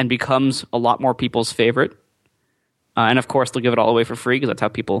along and becomes a lot more people's favorite, and of course they'll give it all away for free because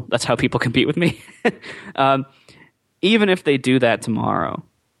that's how people compete with me. Even if they do that tomorrow,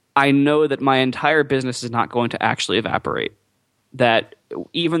 I know that my entire business is not going to actually evaporate. That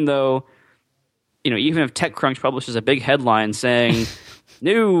even though, even if TechCrunch publishes a big headline saying,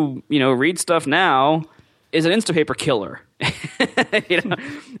 new, read stuff now is an Instapaper killer.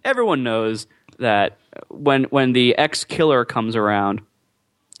 Everyone knows that when the X killer comes around,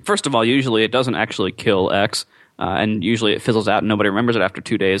 first of all, usually it doesn't actually kill X, and usually it fizzles out and nobody remembers it after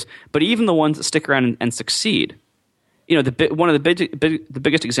 2 days. But even the ones that stick around and succeed, one of the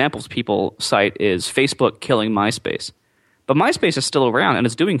biggest examples people cite is Facebook killing MySpace. But MySpace is still around and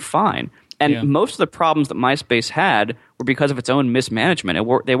it's doing fine. And most of the problems that MySpace had were because of its own mismanagement.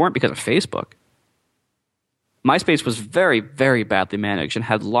 They weren't because of Facebook. MySpace was very, very badly managed and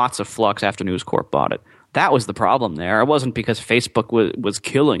had lots of flux after News Corp bought it. That was the problem there. It wasn't because Facebook was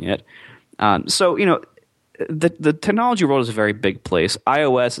killing it. So, the technology world is a very big place.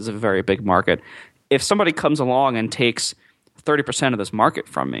 iOS is a very big market. If somebody comes along and takes 30% of this market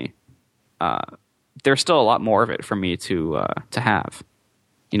from me, there's still a lot more of it for me to have.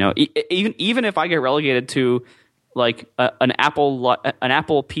 Even if I get relegated to like an Apple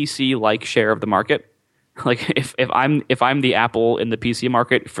PC like share of the market, like if I'm the Apple in the PC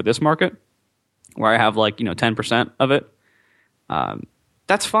market for this market, where I have 10% of it,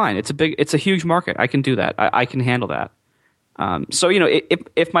 that's fine. It's a huge market. I can do that. I can handle that. So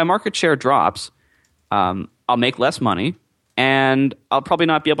if my market share drops, I'll make less money, and I'll probably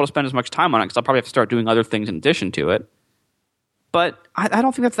not be able to spend as much time on it because I'll probably have to start doing other things in addition to it. But I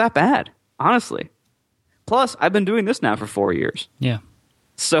don't think that's that bad, honestly. Plus, I've been doing this now for 4 years. Yeah.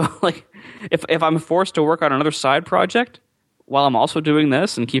 So, if I'm forced to work on another side project while I'm also doing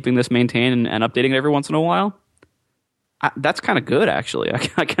this and keeping this maintained and updating it every once in a while, that's kind of good, actually. I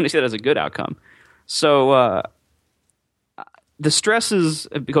kind of see that as a good outcome. So, the stresses,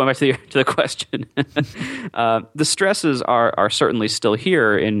 going back to the question, the stresses are certainly still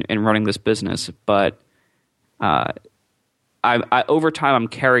here in running this business, but I over time I'm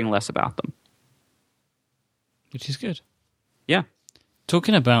caring less about them, which is good. Yeah.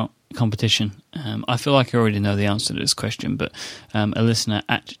 Talking about competition, I feel like I already know the answer to this question, but a listener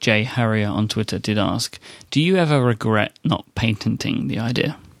at @jharrier on Twitter did ask, do you ever regret not patenting the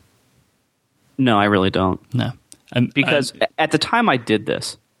idea? No, I really don't. No. Because at the time I did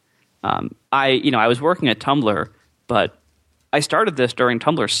this, I was working at Tumblr, but I started this during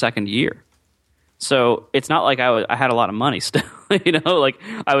Tumblr's second year. So it's not like I had a lot of money still. Like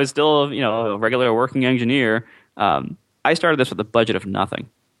I was still a regular working engineer. I started this with a budget of nothing,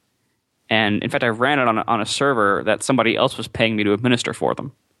 and in fact, I ran it on a server that somebody else was paying me to administer for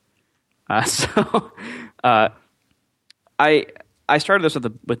them. I started this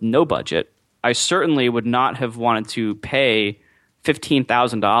with no budget. I certainly would not have wanted to pay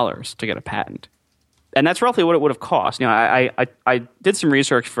 $15,000 to get a patent, and that's roughly what it would have cost. I did some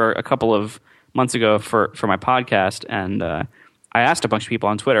research for a couple of months ago for my podcast, and I asked a bunch of people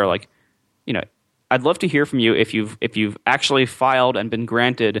on Twitter, like, I'd love to hear from you if you've actually filed and been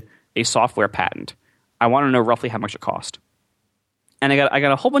granted a software patent. I want to know roughly how much it cost. And I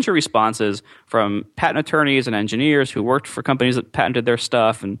got a whole bunch of responses from patent attorneys and engineers who worked for companies that patented their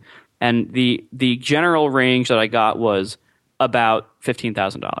stuff, and the general range that I got was about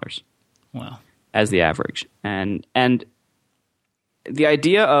 $15,000. Wow. As the average. And the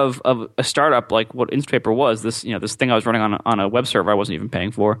idea of a startup like what Instapaper was, this thing I was running on a web server I wasn't even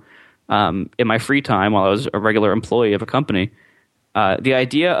paying for, in my free time while I was a regular employee of a company, the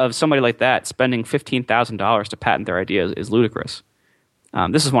idea of somebody like that spending $15,000 to patent their ideas is ludicrous.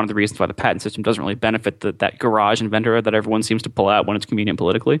 This is one of the reasons why the patent system doesn't really benefit that garage inventor that everyone seems to pull out when it's convenient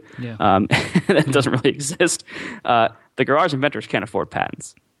politically. Yeah. That doesn't really exist. The garage inventors can't afford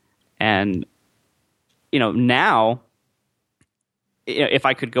patents. And, now, if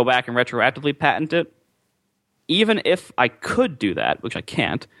I could go back and retroactively patent it, even if I could do that, which I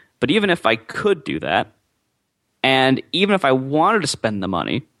can't, but even if I could do that, and even if I wanted to spend the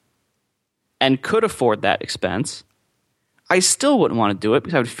money and could afford that expense, I still wouldn't want to do it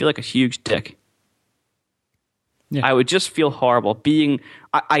because I would feel like a huge dick. Yeah. I would just feel horrible.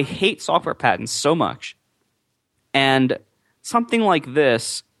 I hate software patents so much. And something like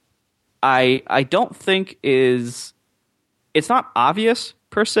this, I don't think it's not obvious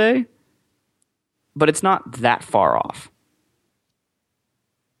per se, but it's not that far off.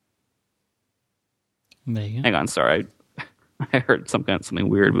 There you go. Hang on, sorry. I heard something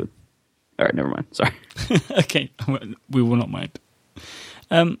weird, but all right, never mind. Sorry. Okay, we will not mind.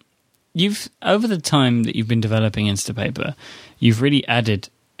 You've over the time that you've been developing Instapaper, you've really added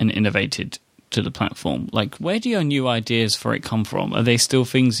and innovated to the platform. Like, where do your new ideas for it come from? Are they still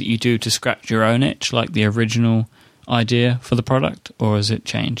things that you do to scratch your own itch, like the original idea for the product, or has it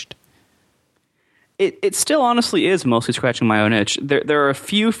changed? It still honestly is mostly scratching my own itch. There are a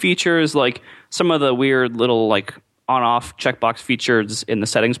few features, like some of the weird little like on-off checkbox features in the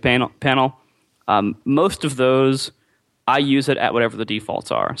settings panel. Most of those, I use it at whatever the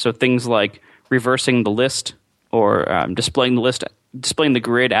defaults are. So things like reversing the list or displaying the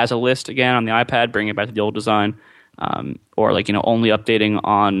grid as a list again on the iPad, bringing it back to the old design, or like only updating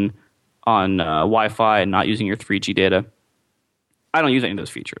on Wi-Fi and not using your 3G data. I don't use any of those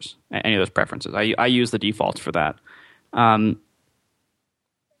features, any of those preferences. I use the defaults for that, and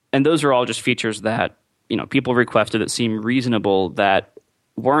those are all just features that people requested that seem reasonable, that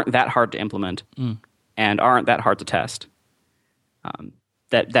weren't that hard to implement, and aren't that hard to test.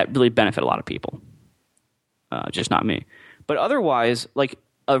 That really benefit a lot of people, just not me. But otherwise, like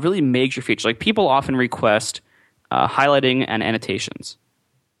a really major feature, like people often request highlighting and annotations,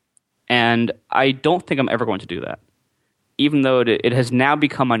 and I don't think I'm ever going to do that, even though it has now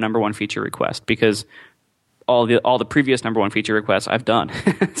become my number one feature request, because all the previous number one feature requests I've done,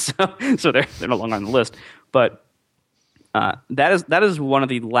 so they're no longer on the list. But that is one of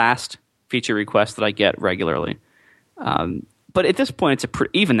the last feature requests that I get regularly. But at this point,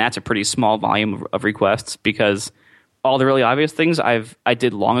 even that's a pretty small volume of requests, because all the really obvious things I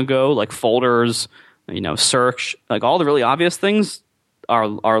did long ago, like folders, search, like all the really obvious things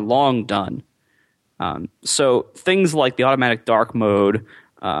are long done. So things like the automatic dark mode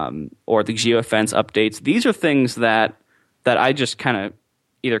or the geofence updates, these are things that I just kind of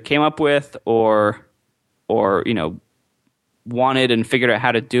either came up with or wanted and figured out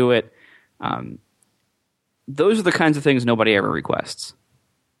how to do it. Those are the kinds of things nobody ever requests,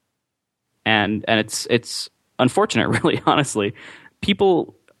 and it's unfortunate, really. Honestly,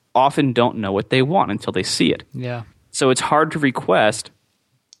 people often don't know what they want until they see it. Yeah. So it's hard to request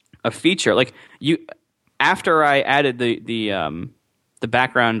a feature like you. After I added the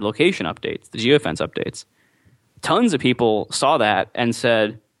background location updates, the geofence updates, tons of people saw that and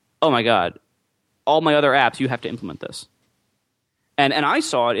said, "Oh my God, all my other apps, you have to implement this." And I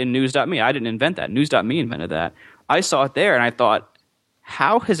saw it in News.me. I didn't invent that. News.me invented that. I saw it there, and I thought,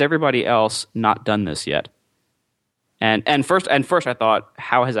 how has everybody else not done this yet? And first I thought,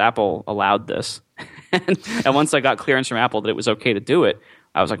 how has Apple allowed this? and once I got clearance from Apple that it was okay to do it,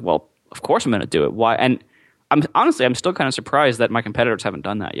 I was like, well, of course I'm going to do it. Why? And I'm still kind of surprised that my competitors haven't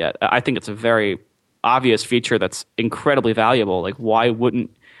done that yet. I think it's a very obvious feature that's incredibly valuable. Like, why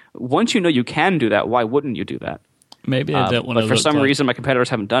wouldn't, once you know you can do that, why wouldn't you do that? Maybe they don't want to. But for some reason, my competitors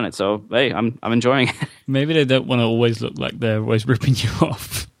haven't done it. So hey, I'm enjoying it. Maybe they don't want to always look like they're always ripping you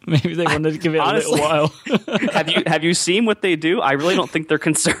off. Maybe they want to give it honestly, a little while. Have you seen what they do? I really don't think they're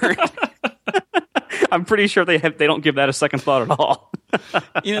concerned. I'm pretty sure they don't give that a second thought at all.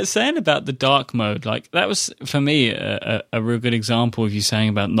 Saying about the dark mode, like that was for me a real good example of you saying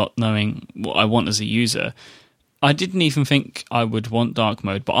about not knowing what I want as a user. I didn't even think I would want dark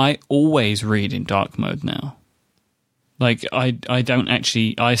mode, but I always read in dark mode now. Like, I don't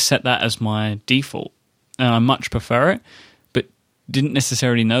actually... I set that as my default, and I much prefer it, but didn't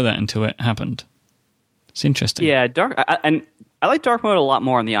necessarily know that until it happened. It's interesting. Yeah, I like dark mode a lot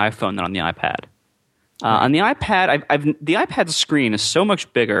more on the iPhone than on the iPad. On the iPad, the iPad screen is so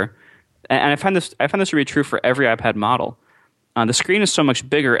much bigger, and I find this to be true for every iPad model. The screen is so much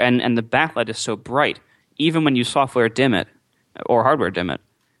bigger, and the backlight is so bright, even when you software dim it, or hardware dim it.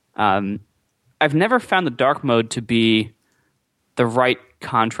 I've never found the dark mode to be the right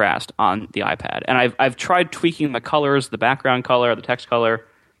contrast on the iPad, and I've tried tweaking the colors, the background color, the text color,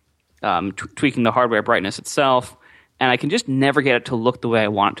 tweaking the hardware brightness itself, and I can just never get it to look the way I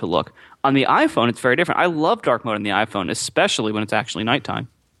want it to look. On the iPhone, it's very different. I love dark mode on the iPhone, especially when it's actually nighttime.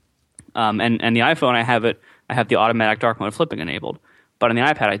 And the iPhone, I have the automatic dark mode flipping enabled, but on the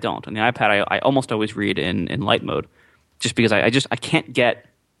iPad, I don't. On the iPad, I almost always read in light mode, just because I can't get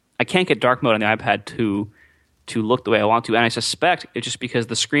dark mode on the iPad to look the way I want to, and I suspect it's just because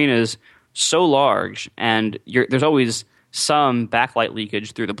the screen is so large, and there's always some backlight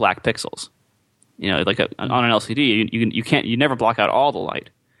leakage through the black pixels. Like on an LCD, you never block out all the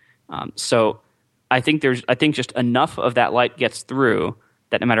light. So I think just enough of that light gets through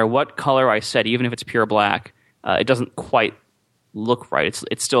that no matter what color I set, even if it's pure black, it doesn't quite look right.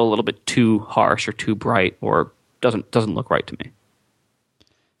 It's still a little bit too harsh or too bright, or doesn't look right to me.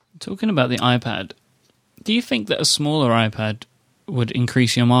 Talking about the iPad, do you think that a smaller iPad would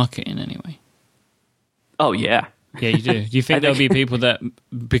increase your market in any way? Oh, yeah. Yeah, you do. Do you think there'll be people that,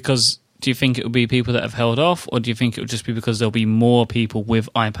 because, do you think it will be people that have held off, or do you think it will just be because there'll be more people with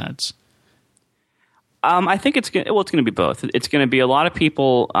iPads? I think it's going to be both. It's going to be a lot of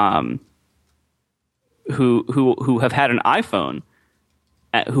people who have had an iPhone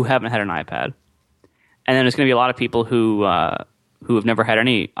who haven't had an iPad. And then there's going to be a lot of people who have never had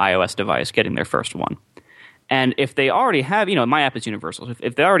any iOS device getting their first one. And if they already have, my app is universal.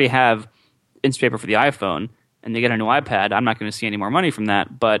 If they already have Instapaper for the iPhone and they get a new iPad, I'm not going to see any more money from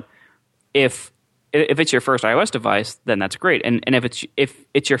that. But if it's your first iOS device, then that's great. And if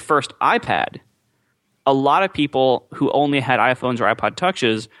it's your first iPad, a lot of people who only had iPhones or iPod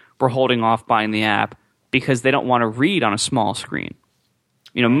Touches were holding off buying the app because they don't want to read on a small screen.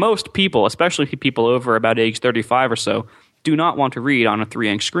 Most people, especially people over about age 35 or so, do not want to read on a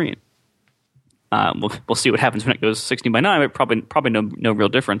 3-inch screen. We'll see what happens when it goes 16 by 9, but probably no real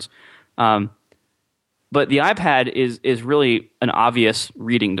difference. But the iPad is really an obvious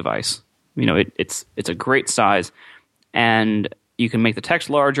reading device. It's a great size, and you can make the text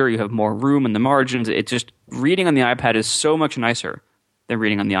larger. You have more room in the margins. It's just, reading on the iPad is so much nicer than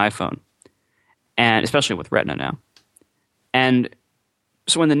reading on the iPhone, and especially with Retina now. And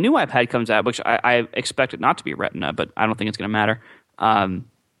so when the new iPad comes out, which I expect it not to be Retina, but I don't think it's going to matter.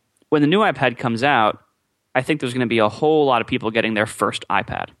 When the new iPad comes out, I think there's going to be a whole lot of people getting their first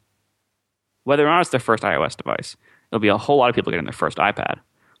iPad. Whether or not it's their first iOS device, there'll be a whole lot of people getting their first iPad.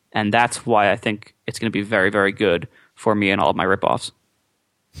 And that's why I think it's going to be very, very good for me and all of my ripoffs.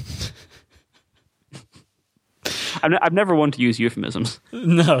 I've never wanted to use euphemisms.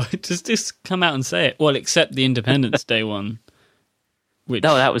 No, just come out and say it. Well, except the Independence Day one.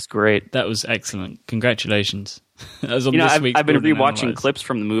 That was great. That was excellent. Congratulations. That was on I've been rewatching clips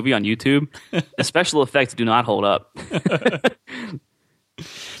from the movie on YouTube. The special effects do not hold up.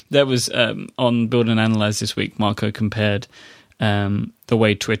 That was on Build and Analyze this week. Marco compared the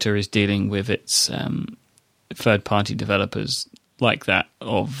way Twitter is dealing with its third-party developers like that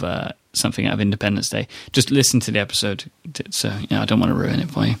of something out of Independence Day. Just listen to the episode. So I don't want to ruin it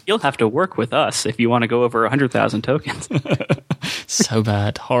for you. You'll have to work with us if you want to go over 100,000 tokens. So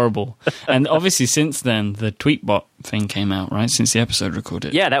bad. Horrible. And obviously since then, the Tweetbot thing came out, right? Since the episode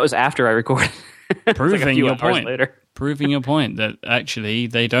recorded. Yeah, that was after I recorded. Proving your point. Later. Proving your point that actually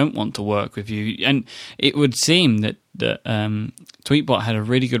they don't want to work with you. And it would seem that Tweetbot had a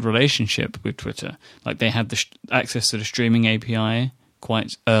really good relationship with Twitter. Like they had the access to the streaming API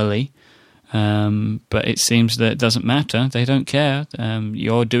quite early. But it seems that it doesn't matter. They don't care.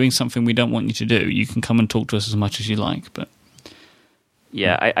 You're doing something we don't want you to do. You can come and talk to us as much as you like. But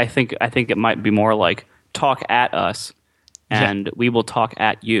Yeah, I think it might be more like talk at us, and we will talk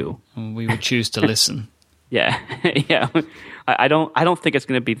at you. And we will choose to listen. Yeah, yeah. I don't think it's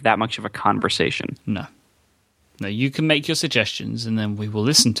going to be that much of a conversation. No, you can make your suggestions, and then we will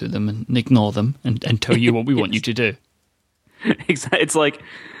listen to them and ignore them and tell you what we want you to do. It's like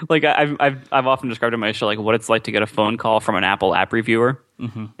I've often described in my show like what it's like to get a phone call from an Apple app reviewer.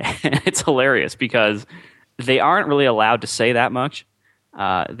 Mm-hmm. It's hilarious because they aren't really allowed to say that much.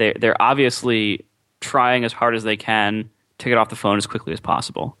 They're obviously trying as hard as they can to get off the phone as quickly as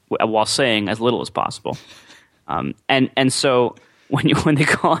possible while saying as little as possible. And so when they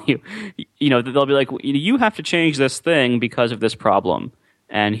call you, they'll be like, you have to change this thing because of this problem.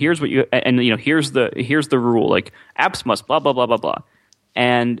 And here's what here's the rule. Like apps must blah blah blah blah blah.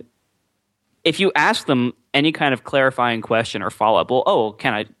 And if you ask them any kind of clarifying question or follow up, well,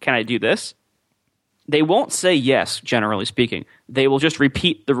 can I do this? They won't say yes. Generally speaking, they will just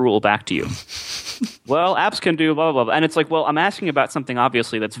repeat the rule back to you. Well, apps can do blah blah blah, and it's like, well, I'm asking about something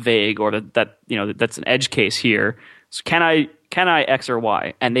obviously that's vague or that's an edge case here. So can I X or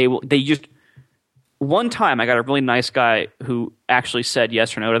Y? And they just. One time, I got a really nice guy who actually said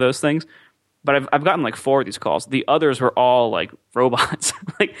yes or no to those things, but I've gotten like 4 of these calls. The others were all like robots,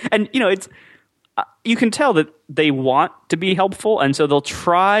 it's you can tell that they want to be helpful, and so they'll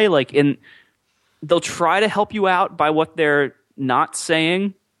try to help you out by what they're not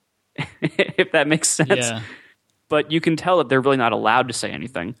saying, if that makes sense. Yeah. But you can tell that they're really not allowed to say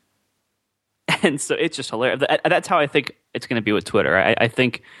anything, and so it's just hilarious. That's how I think it's going to be with Twitter. I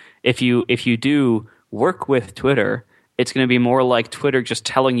think. If you do work with Twitter, it's going to be more like Twitter just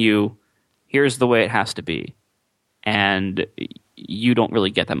telling you, here's the way it has to be. And you don't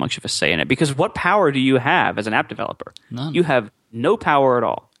really get that much of a say in it. Because what power do you have as an app developer? None. You have no power at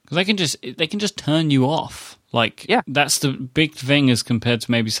all. Because they can just turn you off. Like, yeah. That's the big thing as compared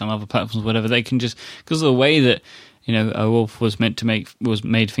to maybe some other platforms, whatever. They can just, because of the way that, OAuth was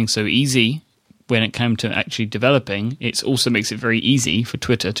made things so easy. When it came to actually developing, it also makes it very easy for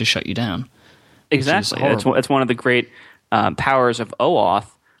Twitter to shut you down. Exactly. It's one of the great powers of OAuth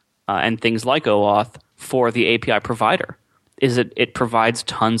and things like OAuth for the API provider is that it provides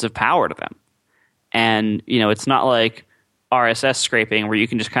tons of power to them. And, it's not like RSS scraping where you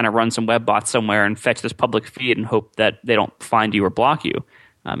can just kind of run some web bots somewhere and fetch this public feed and hope that they don't find you or block you.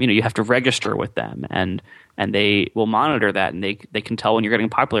 You have to register with them and they will monitor that, and they can tell when you're getting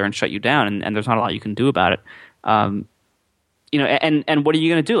popular and shut you down, and there's not a lot you can do about it. And what are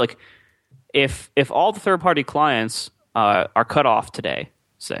you going to do? Like, if all the third-party clients are cut off today,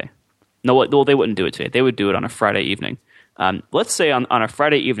 say, no, they wouldn't do it today. They would do it on a Friday evening. Let's say on a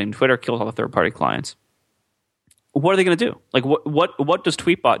Friday evening, Twitter kills all the third-party clients. What are they going to do? Like, what does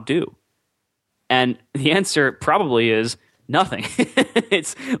Tweetbot do? And the answer probably is nothing.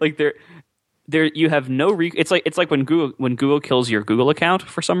 It's like you have no it's like when Google kills your Google account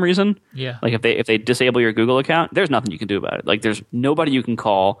for some reason. Yeah. Like if they disable your Google account, there's nothing you can do about it. Like there's nobody you can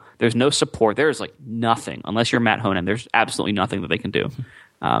call. There's no support. There's like nothing unless you're Matt Honan. There's absolutely nothing that they can do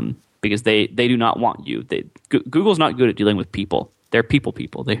because they do not want you. Google's not good at dealing with people. They're people.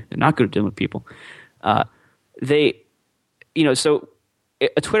 They're not good at dealing with people. So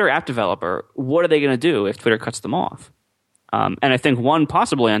a Twitter app developer, what are they going to do if Twitter cuts them off? And I think one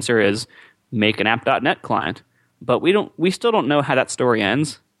possible answer is make an app.net client, but we still don't know how that story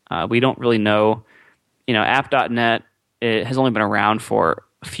ends. We don't really know. App.net has only been around for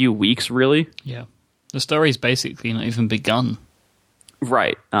a few weeks, really. Yeah, the story's basically not even begun.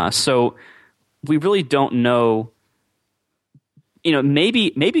 Right. So we really don't know.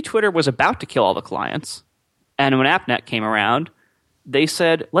 Maybe Twitter was about to kill all the clients, and when AppNet came around, they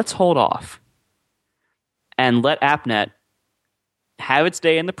said, let's hold off and let AppNet have its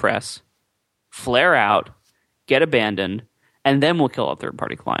day in the press, flare out, get abandoned, and then we'll kill all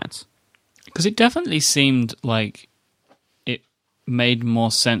third-party clients. Because it definitely seemed like it made more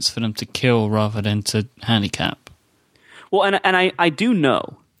sense for them to kill rather than to handicap. Well, and I do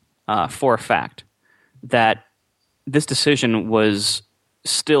know for a fact that this decision was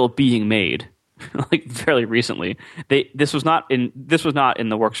still being made, like fairly recently. This was not in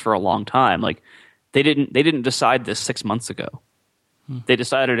the works for a long time. Like they didn't decide this 6 months ago. They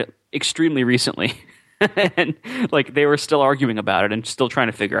decided it extremely recently, and like they were still arguing about it and still trying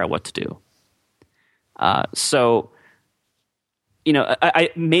to figure out what to do. I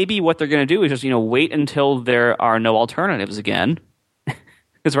maybe what they're going to do is just wait until there are no alternatives again,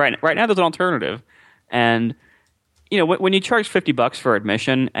 because right now there's an alternative, and when you charge $50 for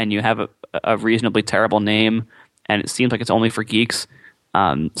admission and you have a reasonably terrible name and it seems like it's only for geeks,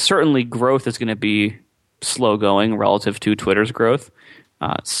 certainly growth is going to be slow going relative to Twitter's growth.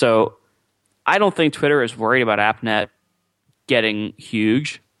 So I don't think Twitter is worried about AppNet getting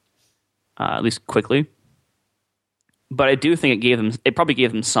huge, at least quickly. But I do think it probably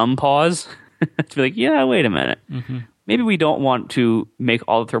gave them some pause to be like, yeah, wait a minute. Mm-hmm. Maybe we don't want to make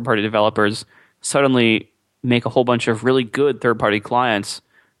all the third-party developers suddenly make a whole bunch of really good third-party clients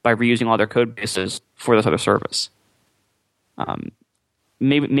by reusing all their code bases for this other service.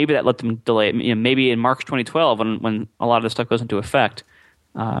 Maybe that let them delay it. Maybe in March 2012, when a lot of this stuff goes into effect,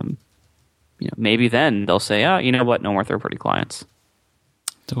 maybe then they'll say, you know what, no more third-party clients.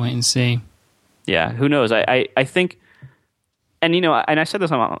 To wait and see. Yeah, who knows? I think, and and I said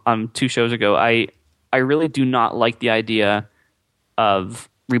this on 2 shows ago. I really do not like the idea of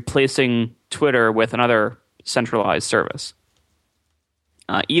replacing Twitter with another centralized service.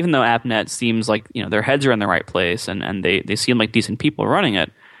 Even though AppNet seems like their heads are in the right place and they seem like decent people running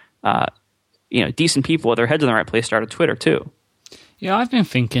it, decent people with their heads in the right place started Twitter too. Yeah, I've been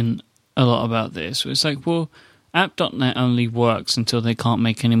thinking a lot about this. It's like, well, App.net only works until they can't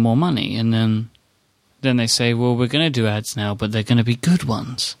make any more money, and then they say, well, we're going to do ads now, but they're going to be good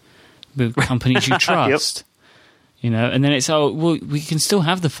ones with companies you trust. Yep. And then it's, we can still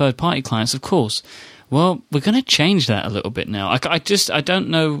have the third-party clients, of course. Well, we're going to change that a little bit now. I don't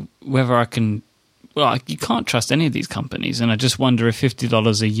know whether I can. Well, you can't trust any of these companies, and I just wonder if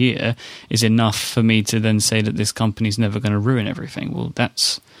 $50 a year is enough for me to then say that this company's never going to ruin everything. Well,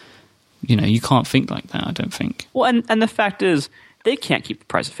 that's, you can't think like that, I don't think. Well, and the fact is, they can't keep the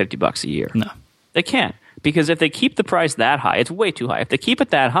price of $50 a year. No. They can't. Because if they keep the price that high, it's way too high. If they keep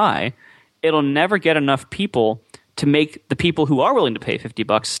it that high, it'll never get enough people to make the people who are willing to pay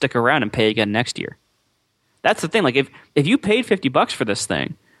 $50 stick around and pay again next year. That's the thing. Like, if you paid $50 for this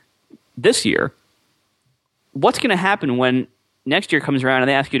thing this year, what's going to happen when next year comes around and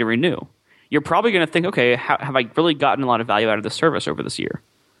they ask you to renew? You're probably going to think, okay, have I really gotten a lot of value out of this service over this year?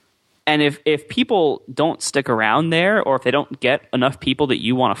 And if people don't stick around there, or if they don't get enough people that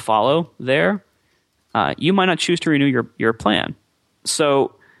you want to follow there, you might not choose to renew your plan.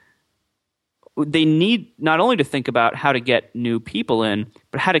 So they need not only to think about how to get new people in,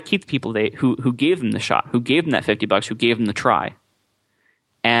 but how to keep the people who gave them the shot, who gave them that $50, who gave them the try.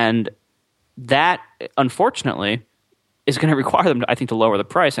 And that, unfortunately, is going to require them, I think, to lower the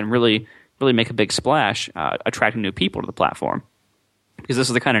price and really, really make a big splash, attracting new people to the platform. Because this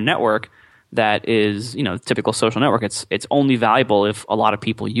is the kind of network that is, typical social network. It's only valuable if a lot of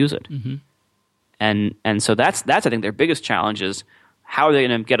people use it. Mm-hmm. And so that's I think their biggest challenge is, how are they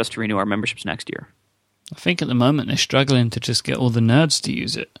going to get us to renew our memberships next year? I think at the moment they're struggling to just get all the nerds to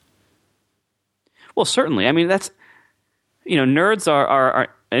use it. Well, certainly. I mean, that's, nerds are an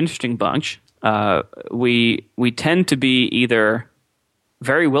interesting bunch. We tend to be either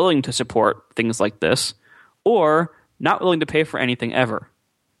very willing to support things like this, or not willing to pay for anything ever.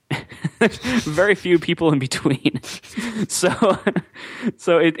 Very few people in between. So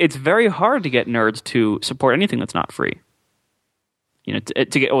it's very hard to get nerds to support anything that's not free. To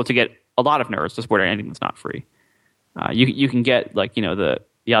get a lot of nerds to support anything that's not free. You can get the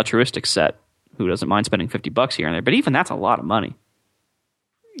altruistic set who doesn't mind spending $50 here and there, but even that's a lot of money.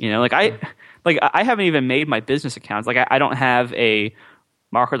 I haven't even made my business accounts. I don't have a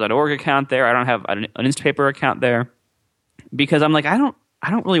Marker.org account there. I don't have an Instapaper account there, because I'm I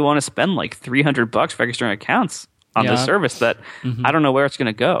don't really want to spend $300 for registering accounts on this service that I don't know where it's going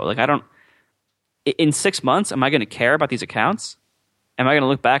to go. In 6 months, am I going to care about these accounts? Am I going to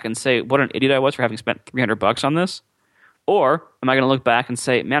look back and say, what an idiot I was for having spent $300 on this? Or am I going to look back and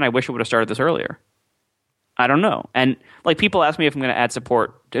say, man, I wish I would have started this earlier? I don't know. And people ask me if I'm going to add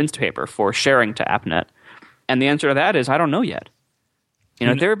support to Instapaper for sharing to AppNet. And the answer to that is, I don't know yet.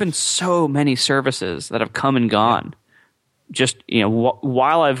 There have been so many services that have come and gone. Just,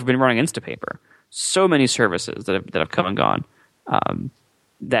 while I've been running Instapaper, so many services that have come and gone,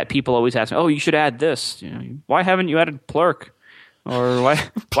 that people always ask me, oh, you should add this. Why haven't you added Plurk? Or why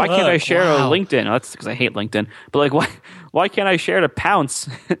can't I share to LinkedIn? Oh, that's because I hate LinkedIn. But why can't I share to Pounce?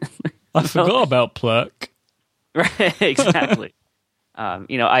 I forgot about Plurk. Right, exactly. I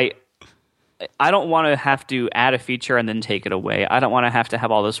don't want to have to add a feature and then take it away. I don't want to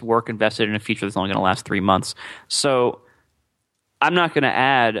have all this work invested in a feature that's only going to last 3 months. So I'm not going to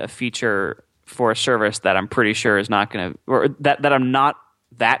add a feature for a service that I'm pretty sure is not going to, or that I'm not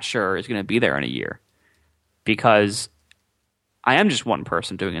that sure is going to be there in a year, because I am just one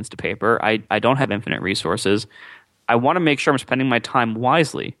person doing Instapaper. I don't have infinite resources. I want to make sure I'm spending my time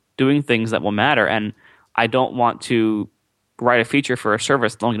wisely doing things that will matter, and I don't want to write a feature for a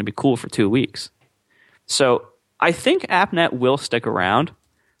service that's only going to be cool for 2 weeks. So I think AppNet will stick around.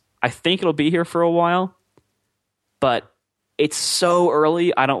 I think it'll be here for a while, but it's so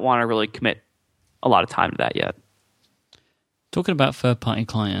early. I don't want to really commit a lot of time to that yet. Talking about third-party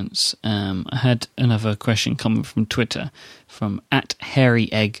clients, I had another question coming from Twitter from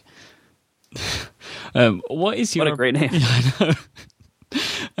 @HairyEgg. What a great name! Yeah, I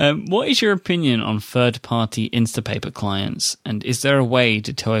know. What is your opinion on third-party Instapaper clients, and is there a way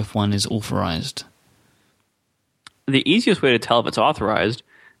to tell if one is authorized? The easiest way to tell if it's authorized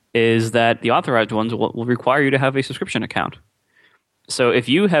is that the authorized ones will require you to have a subscription account. So if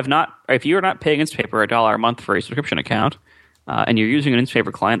you are not paying Instapaper $1 a month for a subscription account, and you're using an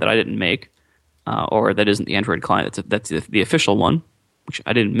Instapaper client that I didn't make, or that isn't the Android client, that's the official one, which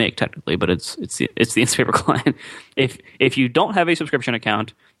I didn't make technically, but it's the Instapaper client. If you don't have a subscription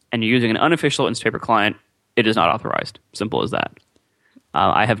account and you're using an unofficial Instapaper client, it is not authorized. Simple as that.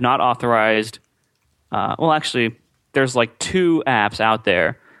 I have not authorized. Well, actually, there's like 2 apps out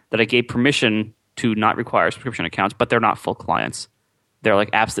there that I gave permission to not require subscription accounts, but they're not full clients. They're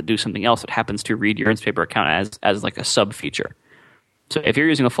like apps that do something else that happens to read your Instapaper account as like a sub feature. So if you're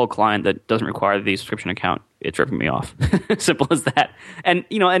using a full client that doesn't require the subscription account, it's ripping me off. Simple as that. And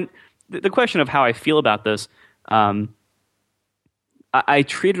the question of how I feel about this, I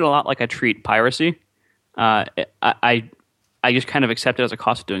treat it a lot like I treat piracy. I just kind of accept it as a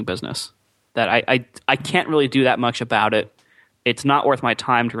cost of doing business. That I can't really do that much about it. It's not worth my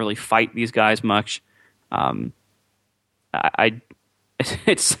time to really fight these guys much.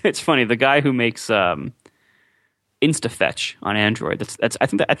 It's funny. The guy who makes InstaFetch on Android. I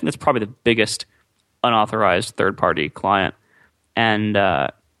think that's probably the biggest unauthorized third party client, and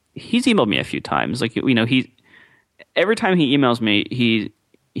he's emailed me a few times. Like every time he emails me,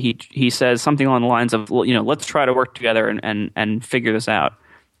 he says something along the lines of let's try to work together and figure this out.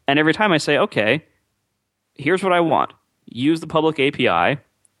 And every time I say okay, here's what I want: use the public API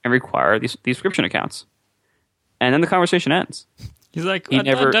and require these subscription accounts, and then the conversation ends. He's like, I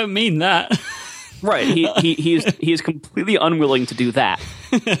don't mean that. Right. He's completely unwilling to do that.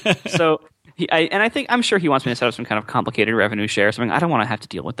 So, I'm sure he wants me to set up some kind of complicated revenue share or something. I don't want to have to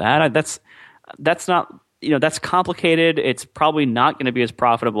deal with that. That's not, that's complicated. It's probably not going to be as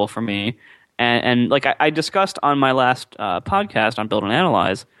profitable for me. And like I discussed on my last podcast on Build and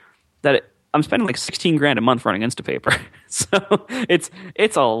Analyze, that I'm spending like $16,000 a month running Instapaper. So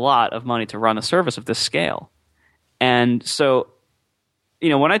it's a lot of money to run a service of this scale. And so,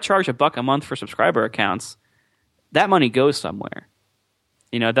 when I charge $1 a month for subscriber accounts, that money goes somewhere.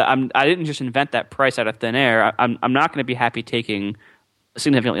 I didn't just invent that price out of thin air. I'm not going to be happy taking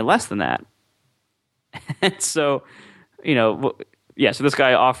significantly less than that. And so, so this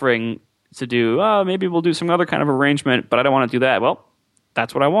guy offering to do, maybe we'll do some other kind of arrangement, but I don't want to do that. Well,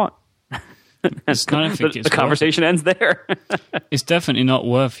 that's what I want. The conversation ends there. It's definitely not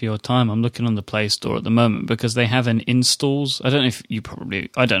worth your time. I'm looking on the Play Store at the moment because they have an installs. I don't know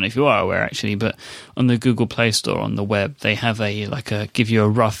if you are aware actually, but on the Google Play Store on the web, they have give you a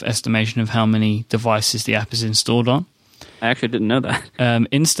rough estimation of how many devices the app is installed on. I actually didn't know that.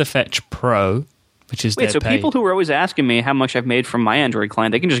 InstaFetch Pro, which is people who are always asking me how much I've made from my Android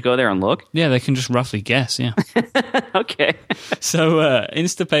client, they can just go there and look? Yeah, they can just roughly guess, yeah. Okay. So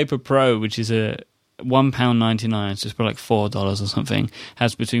Instapaper Pro, which is a £1.99, so it's probably like $4 or something,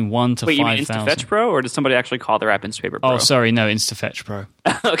 has between 1 to 5,000. Wait, you mean InstaFetch Pro, or does somebody actually call their app Instapaper Pro? Oh, sorry, no, InstaFetch Pro.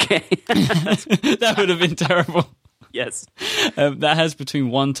 Okay. That would have been terrible. Yes. That has between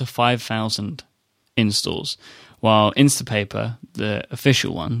 1 to 5,000 installs, while Instapaper, the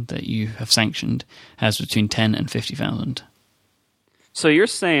official one that you have sanctioned, has between 10 and 50,000. So you're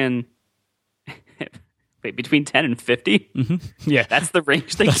saying, wait, between 10 and 50? Mm-hmm. Yeah. That's the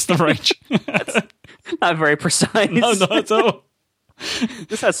range? That's the range. That's not very precise. No, not at all.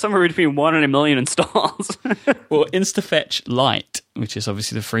 This has somewhere between 1 and 1 million installs. Well, InstaFetch Lite, which is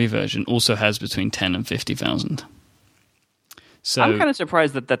obviously the free version, also has between 10 and 50,000. So I'm kind of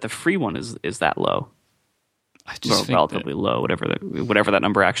surprised that the free one is that low. I just think relatively low, whatever that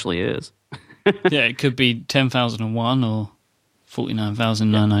number actually is. Yeah, it could be 10,001 or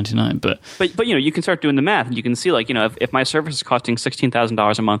 49,999. But you can start doing the math, and you can see if my service is costing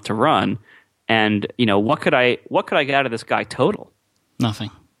 $16,000 a month to run, and what could I get out of this guy total? Nothing.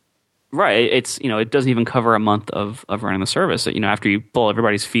 Right. It's it doesn't even cover a month of running the service. After you pull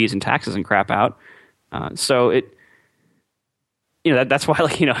everybody's fees and taxes and crap out, so it. That's why,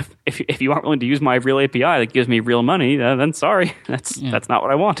 if you aren't willing to use my real API that gives me real money, then sorry, that's not what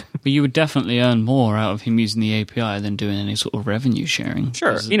I want. But you would definitely earn more out of him using the API than doing any sort of revenue sharing.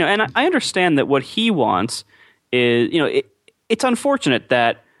 Sure, and I understand that what he wants is, it's unfortunate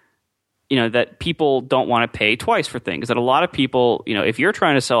that that people don't want to pay twice for things. That a lot of people, if you're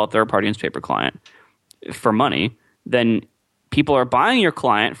trying to sell a third-party Instapaper client for money, then people are buying your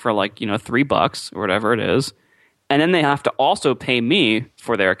client for like, $3 or whatever it is, and then they have to also pay me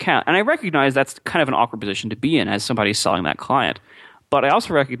for their account. And I recognize that's kind of an awkward position to be in as somebody selling that client. But I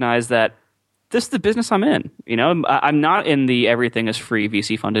also recognize that this is the business I'm in. I'm not in the everything is free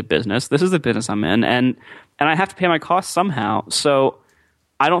VC funded business. This is the business I'm in, and I have to pay my costs somehow. So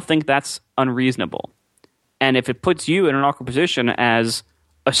I don't think that's unreasonable. And if it puts you in an awkward position as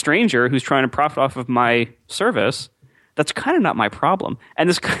a stranger who's trying to profit off of my service, that's kind of not my problem. And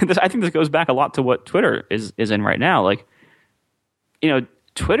this I think this goes back a lot to what Twitter is in right now. Like,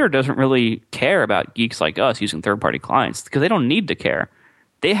 Twitter doesn't really care about geeks like us using third-party clients because they don't need to care.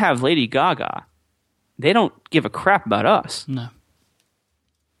 They have Lady Gaga. They don't give a crap about us. No.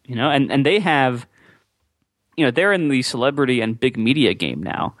 And they have, they're in the celebrity and big media game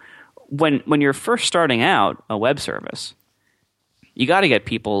now. When you're first starting out a web service, you got to get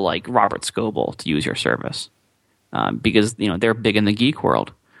people like Robert Scoble to use your service because they're big in the geek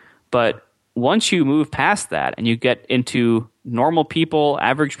world. But once you move past that and you get into normal people,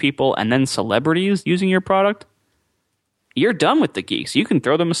 average people, and then celebrities using your product, you're done with the geeks. You can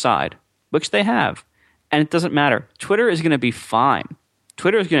throw them aside, which they have, and it doesn't matter. Twitter is going to be fine.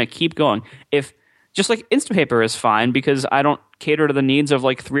 Twitter is going to keep going. Just like Instapaper is fine because I don't cater to the needs of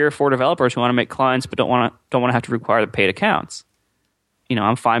like 3 or 4 developers who want to make clients but don't want to have to require the paid accounts.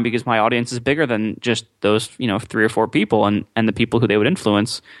 I'm fine because my audience is bigger than just those 3 or 4 people and the people who they would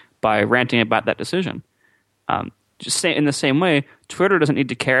influence by ranting about that decision. In the same way, Twitter doesn't need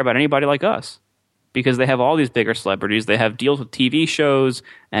to care about anybody like us because they have all these bigger celebrities. They have deals with TV shows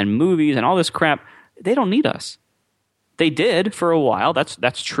and movies and all this crap. They don't need us. They did for a while.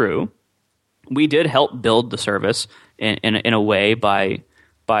 That's true. We did help build the service in a way by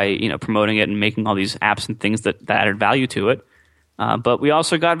promoting it and making all these apps and things that added value to it. But we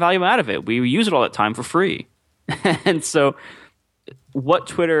also got value out of it. We use it all the time for free. And so what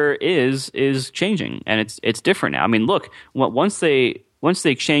Twitter is changing, and it's different now. I mean, look, once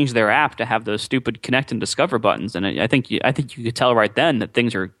they changed their app to have those stupid connect and discover buttons, and I think you could tell right then that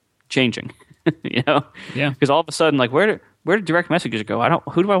things are changing. Yeah. Because all of a sudden, like, where do direct messages go?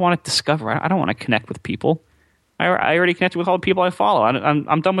 Who do I want to discover? I don't want to connect with people. I already connected with all the people I follow.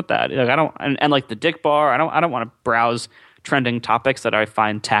 I'm done with that. Like, I don't and like the dick bar. I don't want to browse trending topics that I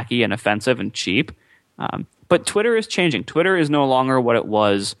find tacky and offensive and cheap. But Twitter is changing. Twitter is no longer what it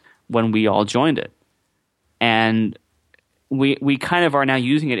was when we all joined it, and we kind of are now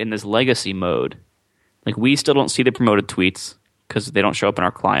using it in this legacy mode. Like, we still don't see the promoted tweets because they don't show up in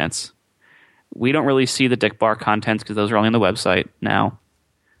our clients. We don't really see the dick bar contents because those are only on the website now.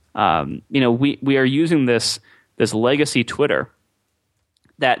 We are using this legacy Twitter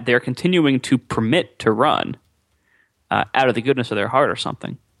that they're continuing to permit to run out of the goodness of their heart or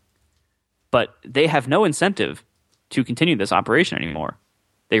something. But they have no incentive to continue this operation anymore.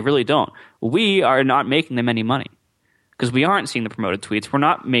 They really don't. We are not making them any money because we aren't seeing the promoted tweets. We're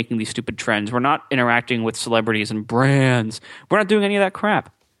not making these stupid trends. We're not interacting with celebrities and brands. We're not doing any of that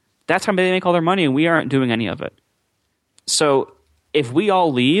crap. That's how they make all their money, and we aren't doing any of it. So if we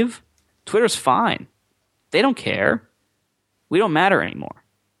all leave, Twitter's fine. They don't care. We don't matter anymore.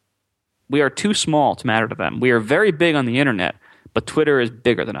 We are too small to matter to them. We are very big on the internet, but Twitter is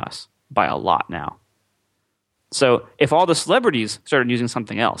bigger than us by a lot now. So if all the celebrities started using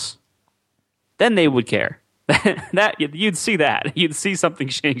something else, then they would care. You'd see that. You'd see something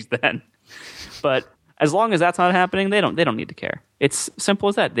change then. But as long as that's not happening, they don't need to care. It's simple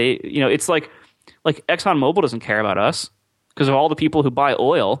as that. It's like ExxonMobil doesn't care about us because of all the people who buy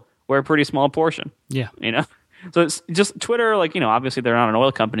oil. We're a pretty small portion. Yeah. So it's just Twitter. Like, obviously they're not an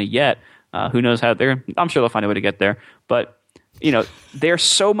oil company yet. Who knows how I'm sure they'll find a way to get there. But they're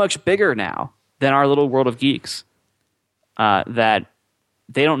so much bigger now than our little world of geeks that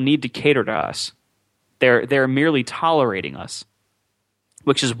they don't need to cater to us. They're merely tolerating us,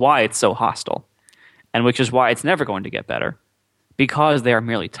 which is why it's so hostile, and which is why it's never going to get better, because they are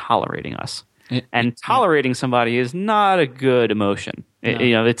merely tolerating us. And tolerating somebody is not a good emotion.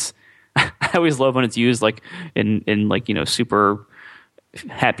 No. It's I always love when it's used like in super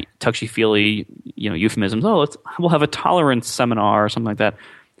happy, touchy-feely, euphemisms. Oh, we'll have a tolerance seminar or something like that.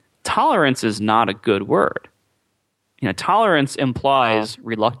 Tolerance is not a good word. Tolerance implies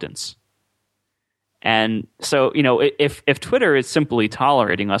reluctance. And so, if Twitter is simply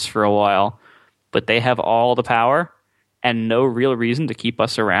tolerating us for a while, but they have all the power and no real reason to keep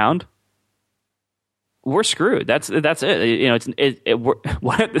us around, we're screwed. That's it. The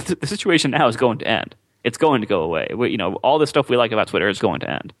situation now is going to end. It's going to go away. All the stuff we like about Twitter is going to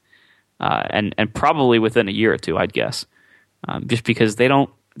end, and probably within a year or two, I'd guess, just because they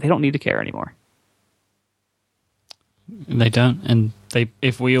don't need to care anymore. They don't. And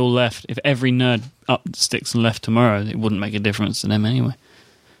if we all left, if every nerd up sticks and left tomorrow, it wouldn't make a difference to them anyway.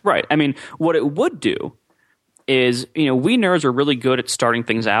 Right. I mean, what it would do is, we nerds are really good at starting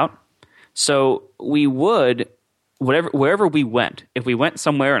things out. So we would, wherever we went, if we went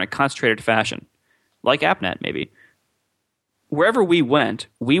somewhere in a concentrated fashion, like AppNet maybe, wherever we went,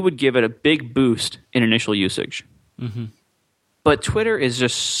 we would give it a big boost in initial usage. Mm-hmm. But Twitter is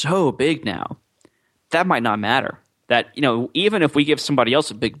just so big now, that might not matter. That, even if we give somebody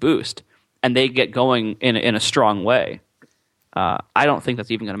else a big boost and they get going in a strong way, I don't think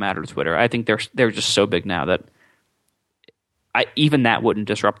that's even going to matter to Twitter. I think they're just so big now that even that wouldn't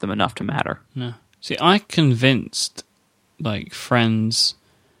disrupt them enough to matter. No. See, I convinced friends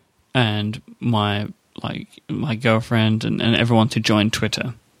and my girlfriend and everyone to join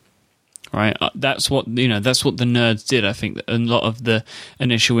Twitter. Right? That's what the nerds did. I think that a lot of the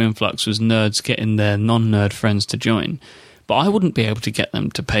initial influx was nerds getting their non-nerd friends to join. But I wouldn't be able to get them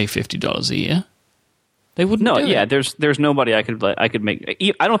to pay $50 a year. They wouldn't. No, do yeah, it. there's nobody I could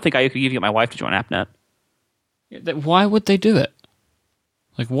make. I don't think I could even get my wife to join AppNet. Why would they do it?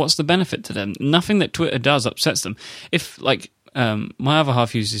 What's the benefit to them? Nothing that Twitter does upsets them. If my other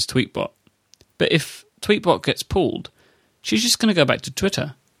half uses Tweetbot, but if Tweetbot gets pulled, she's just going to go back to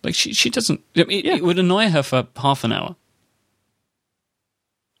Twitter. She doesn't. It would annoy her for half an hour.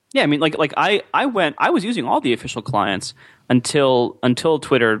 Yeah, I mean, I was using all the official clients until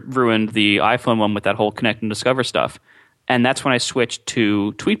Twitter ruined the iPhone one with that whole connect and discover stuff, and that's when I switched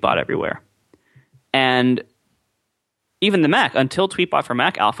to Tweetbot everywhere. And even the Mac, until Tweetbot for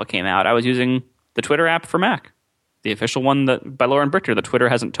Mac Alpha came out, I was using the Twitter app for Mac, the official one by Lauren Brichter that Twitter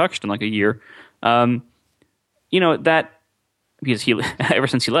hasn't touched in a year. That because ever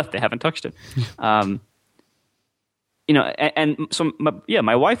since he left, they haven't touched it. My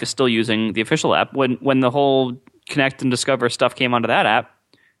wife is still using the official app. When the whole Connect and Discover stuff came onto that app,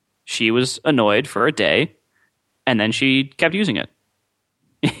 she was annoyed for a day, and then she kept using it.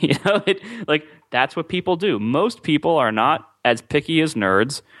 That's what people do. Most people are not as picky as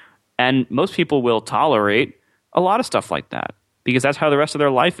nerds, and most people will tolerate a lot of stuff like that because that's how the rest of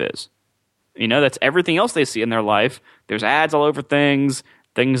their life is. That's everything else they see in their life. There's ads all over things.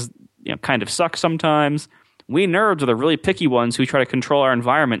 Things kind of suck sometimes. We nerds are the really picky ones who try to control our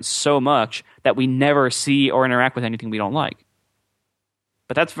environment so much that we never see or interact with anything we don't like.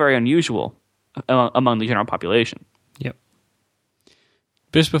 But that's very unusual among the general population. Yep.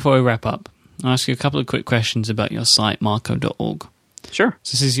 Just before we wrap up, I'll ask you a couple of quick questions about your site, marco.org. Sure.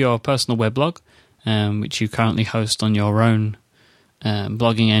 So this is your personal weblog, which you currently host on your own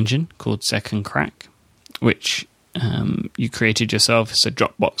blogging engine called Second Crack, which you created yourself. It's a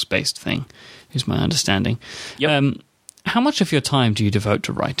Dropbox-based thing, is my understanding. Yep. How much of your time do you devote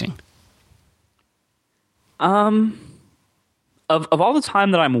to writing? Of all the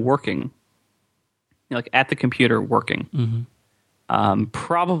time that I'm working, at the computer working,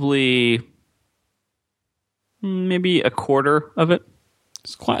 probably maybe a quarter of it.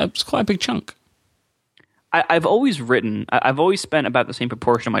 It's quite a big chunk. I've always written. I've always spent about the same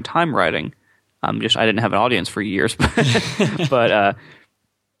proportion of my time writing. I didn't have an audience for years, but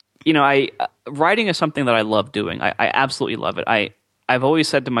writing is something that I love doing. I absolutely love it. I've always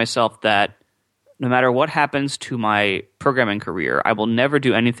said to myself that no matter what happens to my programming career, I will never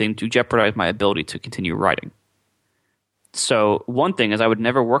do anything to jeopardize my ability to continue writing. So one thing is I would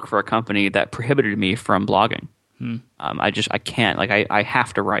never work for a company that prohibited me from blogging. I can't. I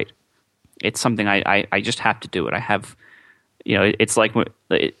have to write. It's something I just have to do it. I have, it's like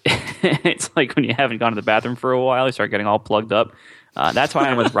it's like when you haven't gone to the bathroom for a while, you start getting all plugged up. That's why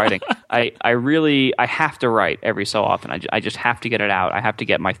I'm with writing. I have to write every so often. I just have to get it out. I have to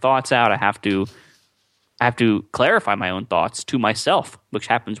get my thoughts out. I have to clarify my own thoughts to myself, which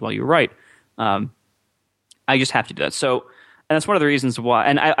happens while you write. I just have to do that. So, and that's one of the reasons why.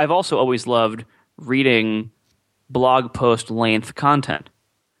 And I've also always loved reading blog post length content,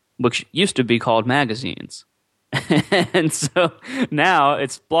 which used to be called magazines. And so now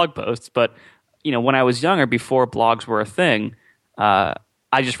it's blog posts. But, when I was younger, before blogs were a thing, I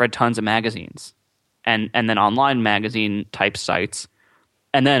just read tons of magazines and then online magazine type sites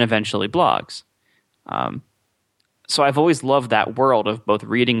and then eventually blogs. So I've always loved that world of both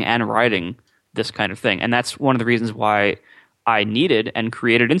reading and writing this kind of thing. And that's one of the reasons why I needed and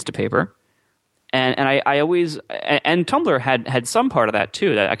created Instapaper. And I always, and Tumblr had some part of that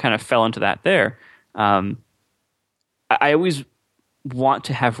too, that I kind of fell into that there. I always want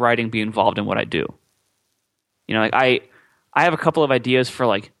to have writing be involved in what I do. I have a couple of ideas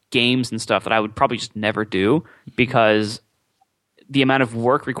for games and stuff that I would probably just never do because the amount of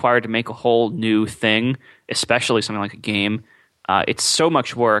work required to make a whole new thing, especially something like a game, it's so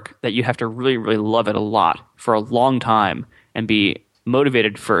much work that you have to really, really love it a lot for a long time and be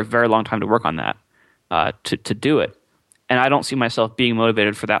motivated for a very long time to work on that, to do it. And I don't see myself being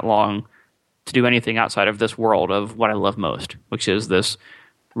motivated for that long to do anything outside of this world of what I love most, which is this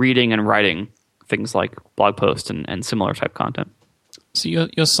reading and writing things like blog posts and similar type content. So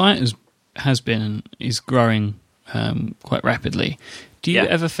your site has been and is growing quite rapidly. Do you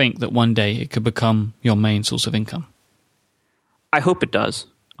ever think that one day it could become your main source of income? I hope it does.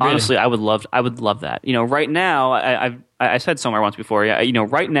 Really? Honestly, I would love that. Right now, I said somewhere once before.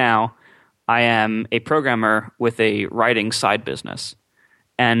 Right now, I am a programmer with a writing side business,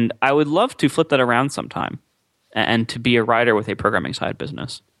 and I would love to flip that around sometime, and to be a writer with a programming side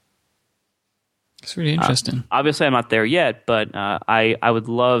business. It's really interesting. Obviously, I'm not there yet, but I would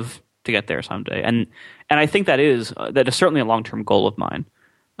love to get there someday, and I think that is certainly a long-term goal of mine.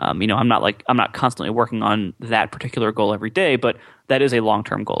 I'm not constantly working on that particular goal every day, but that is a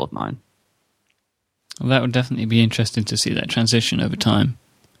long-term goal of mine. Well, that would definitely be interesting to see that transition over time.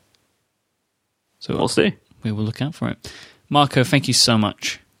 So we'll see. We will look out for it. Marco, thank you so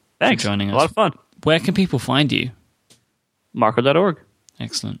much for joining us. A lot of fun. Where can people find you? Marco.org.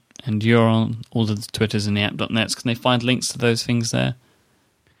 Excellent. And you're on all of the Twitters and the app.nets. Can they find links to those things there?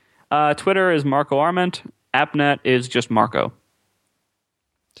 Twitter is Marco Arment. AppNet is just Marco.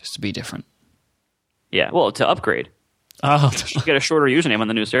 Just to be different. Yeah, well, to upgrade. Oh, Get a shorter username on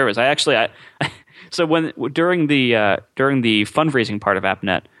the new service. So during the fundraising part of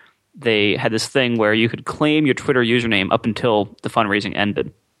AppNet, they had this thing where you could claim your Twitter username up until the fundraising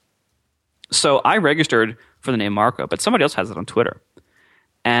ended. So I registered for the name Marco, but somebody else has it on Twitter.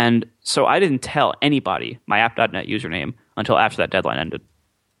 And so I didn't tell anybody my app.net username until after that deadline ended.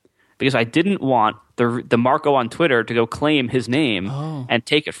 Because I didn't want the Marco on Twitter to go claim his name and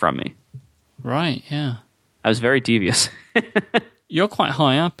take it from me. Right, yeah. I was very devious. You're quite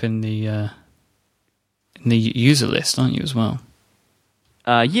high up in the user list, aren't you, as well?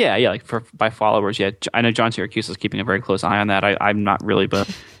 Yeah, like by followers. Yeah, I know John Syracuse is keeping a very close eye on that. I'm not really, but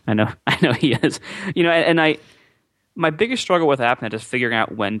I know he is. My biggest struggle with AppNet is figuring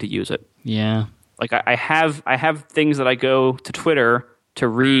out when to use it. Yeah, like I have things that I go to Twitter to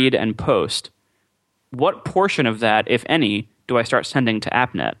read and post. What portion of that, if any, do I start sending to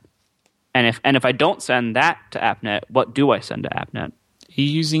AppNet? And if I don't send that to AppNet, what do I send to AppNet? Are you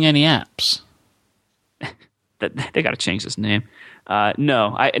using any apps? They got to change this name.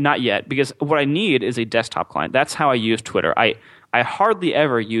 No, not yet, because what I need is a desktop client. That's how I use Twitter. I hardly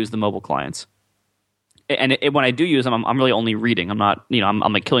ever use the mobile clients, and when I do use them, I'm really only reading. I'm not, I'm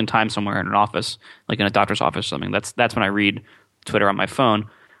like killing time somewhere in an office, like in a doctor's office or something. That's when I read Twitter on my phone.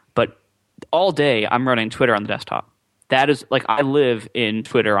 But all day I'm running Twitter on the desktop. That is like I live in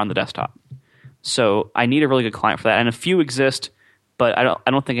Twitter on the desktop. So I need a really good client for that, and a few exist, but I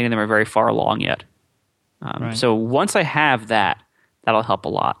don't think any of them are very far along yet. Right. So once I have that, that'll help a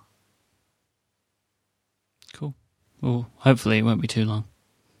lot. Cool. Well, hopefully it won't be too long.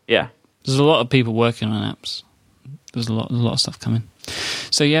 Yeah. There's a lot of people working on apps. There's a lot of stuff coming.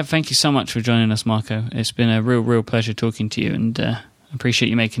 So yeah, thank you so much for joining us, Marco. It's been a real pleasure talking to you, and appreciate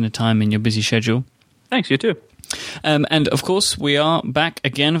you making the time in your busy schedule. Thanks, you too. And of course, we are back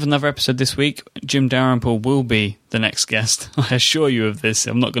again with another episode this week. Jim Dalrymple will be the next guest. I assure you of this.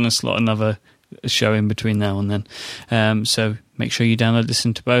 I'm not going to slot another show in between now and then. So make sure you download,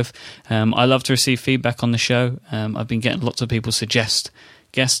 listen to both. I love to receive feedback on the show. I've been getting lots of people suggest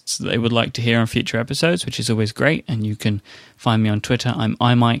guests that they would like to hear on future episodes, which is always great. And you can find me on Twitter. I'm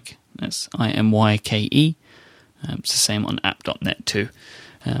iMyke. That's IMYKE. It's the same on app.net too.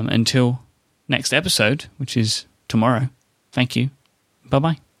 Until next episode, which is tomorrow. Thank you.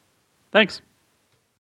 Bye-bye. Thanks.